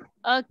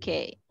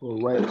 Okay.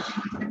 Correct.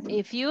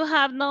 If you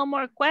have no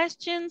more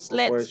questions,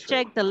 let's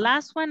check the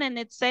last one, and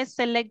it says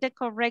select the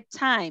correct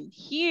time.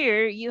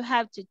 Here you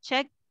have to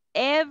check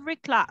every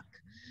clock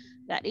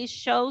that it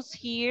shows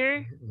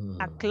here,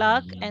 a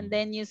clock, and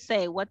then you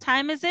say, what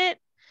time is it?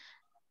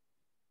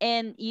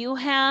 And you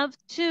have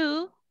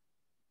to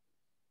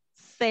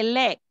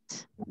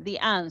select the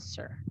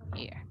answer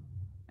here,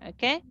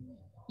 okay?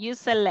 You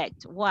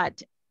select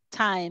what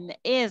time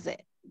is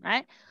it,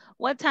 right?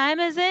 What time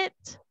is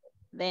it?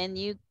 Then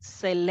you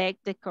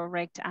select the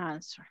correct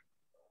answer.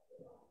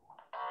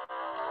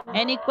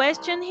 Any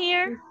question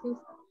here?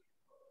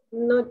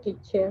 No,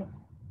 teacher.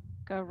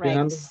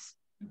 Correct.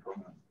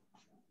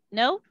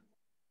 No?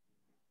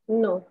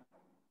 No.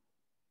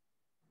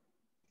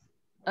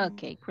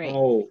 Okay, great.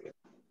 Oh.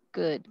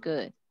 Good,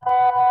 good.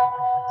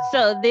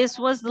 So this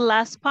was the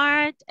last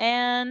part,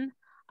 and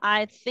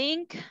I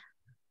think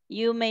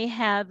you may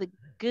have a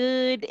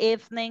good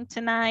evening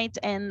tonight,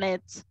 and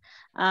let's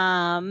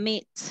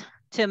meet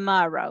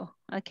tomorrow,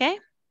 okay?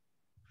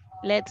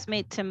 Let's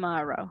meet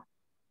tomorrow.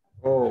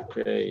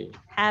 Okay.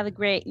 Have a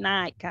great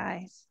night,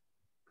 guys.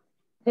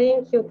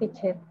 Thank you,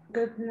 teacher.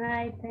 Good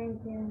night.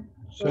 Thank you.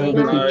 Thank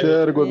you,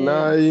 teacher. Good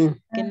night.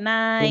 Good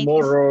night.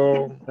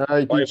 Tomorrow.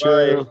 Bye,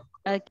 teacher.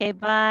 Okay,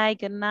 bye.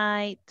 Good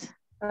night.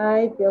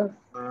 Bye, Dios.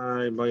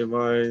 Bye, bye,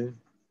 bye.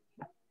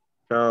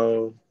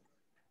 Ciao.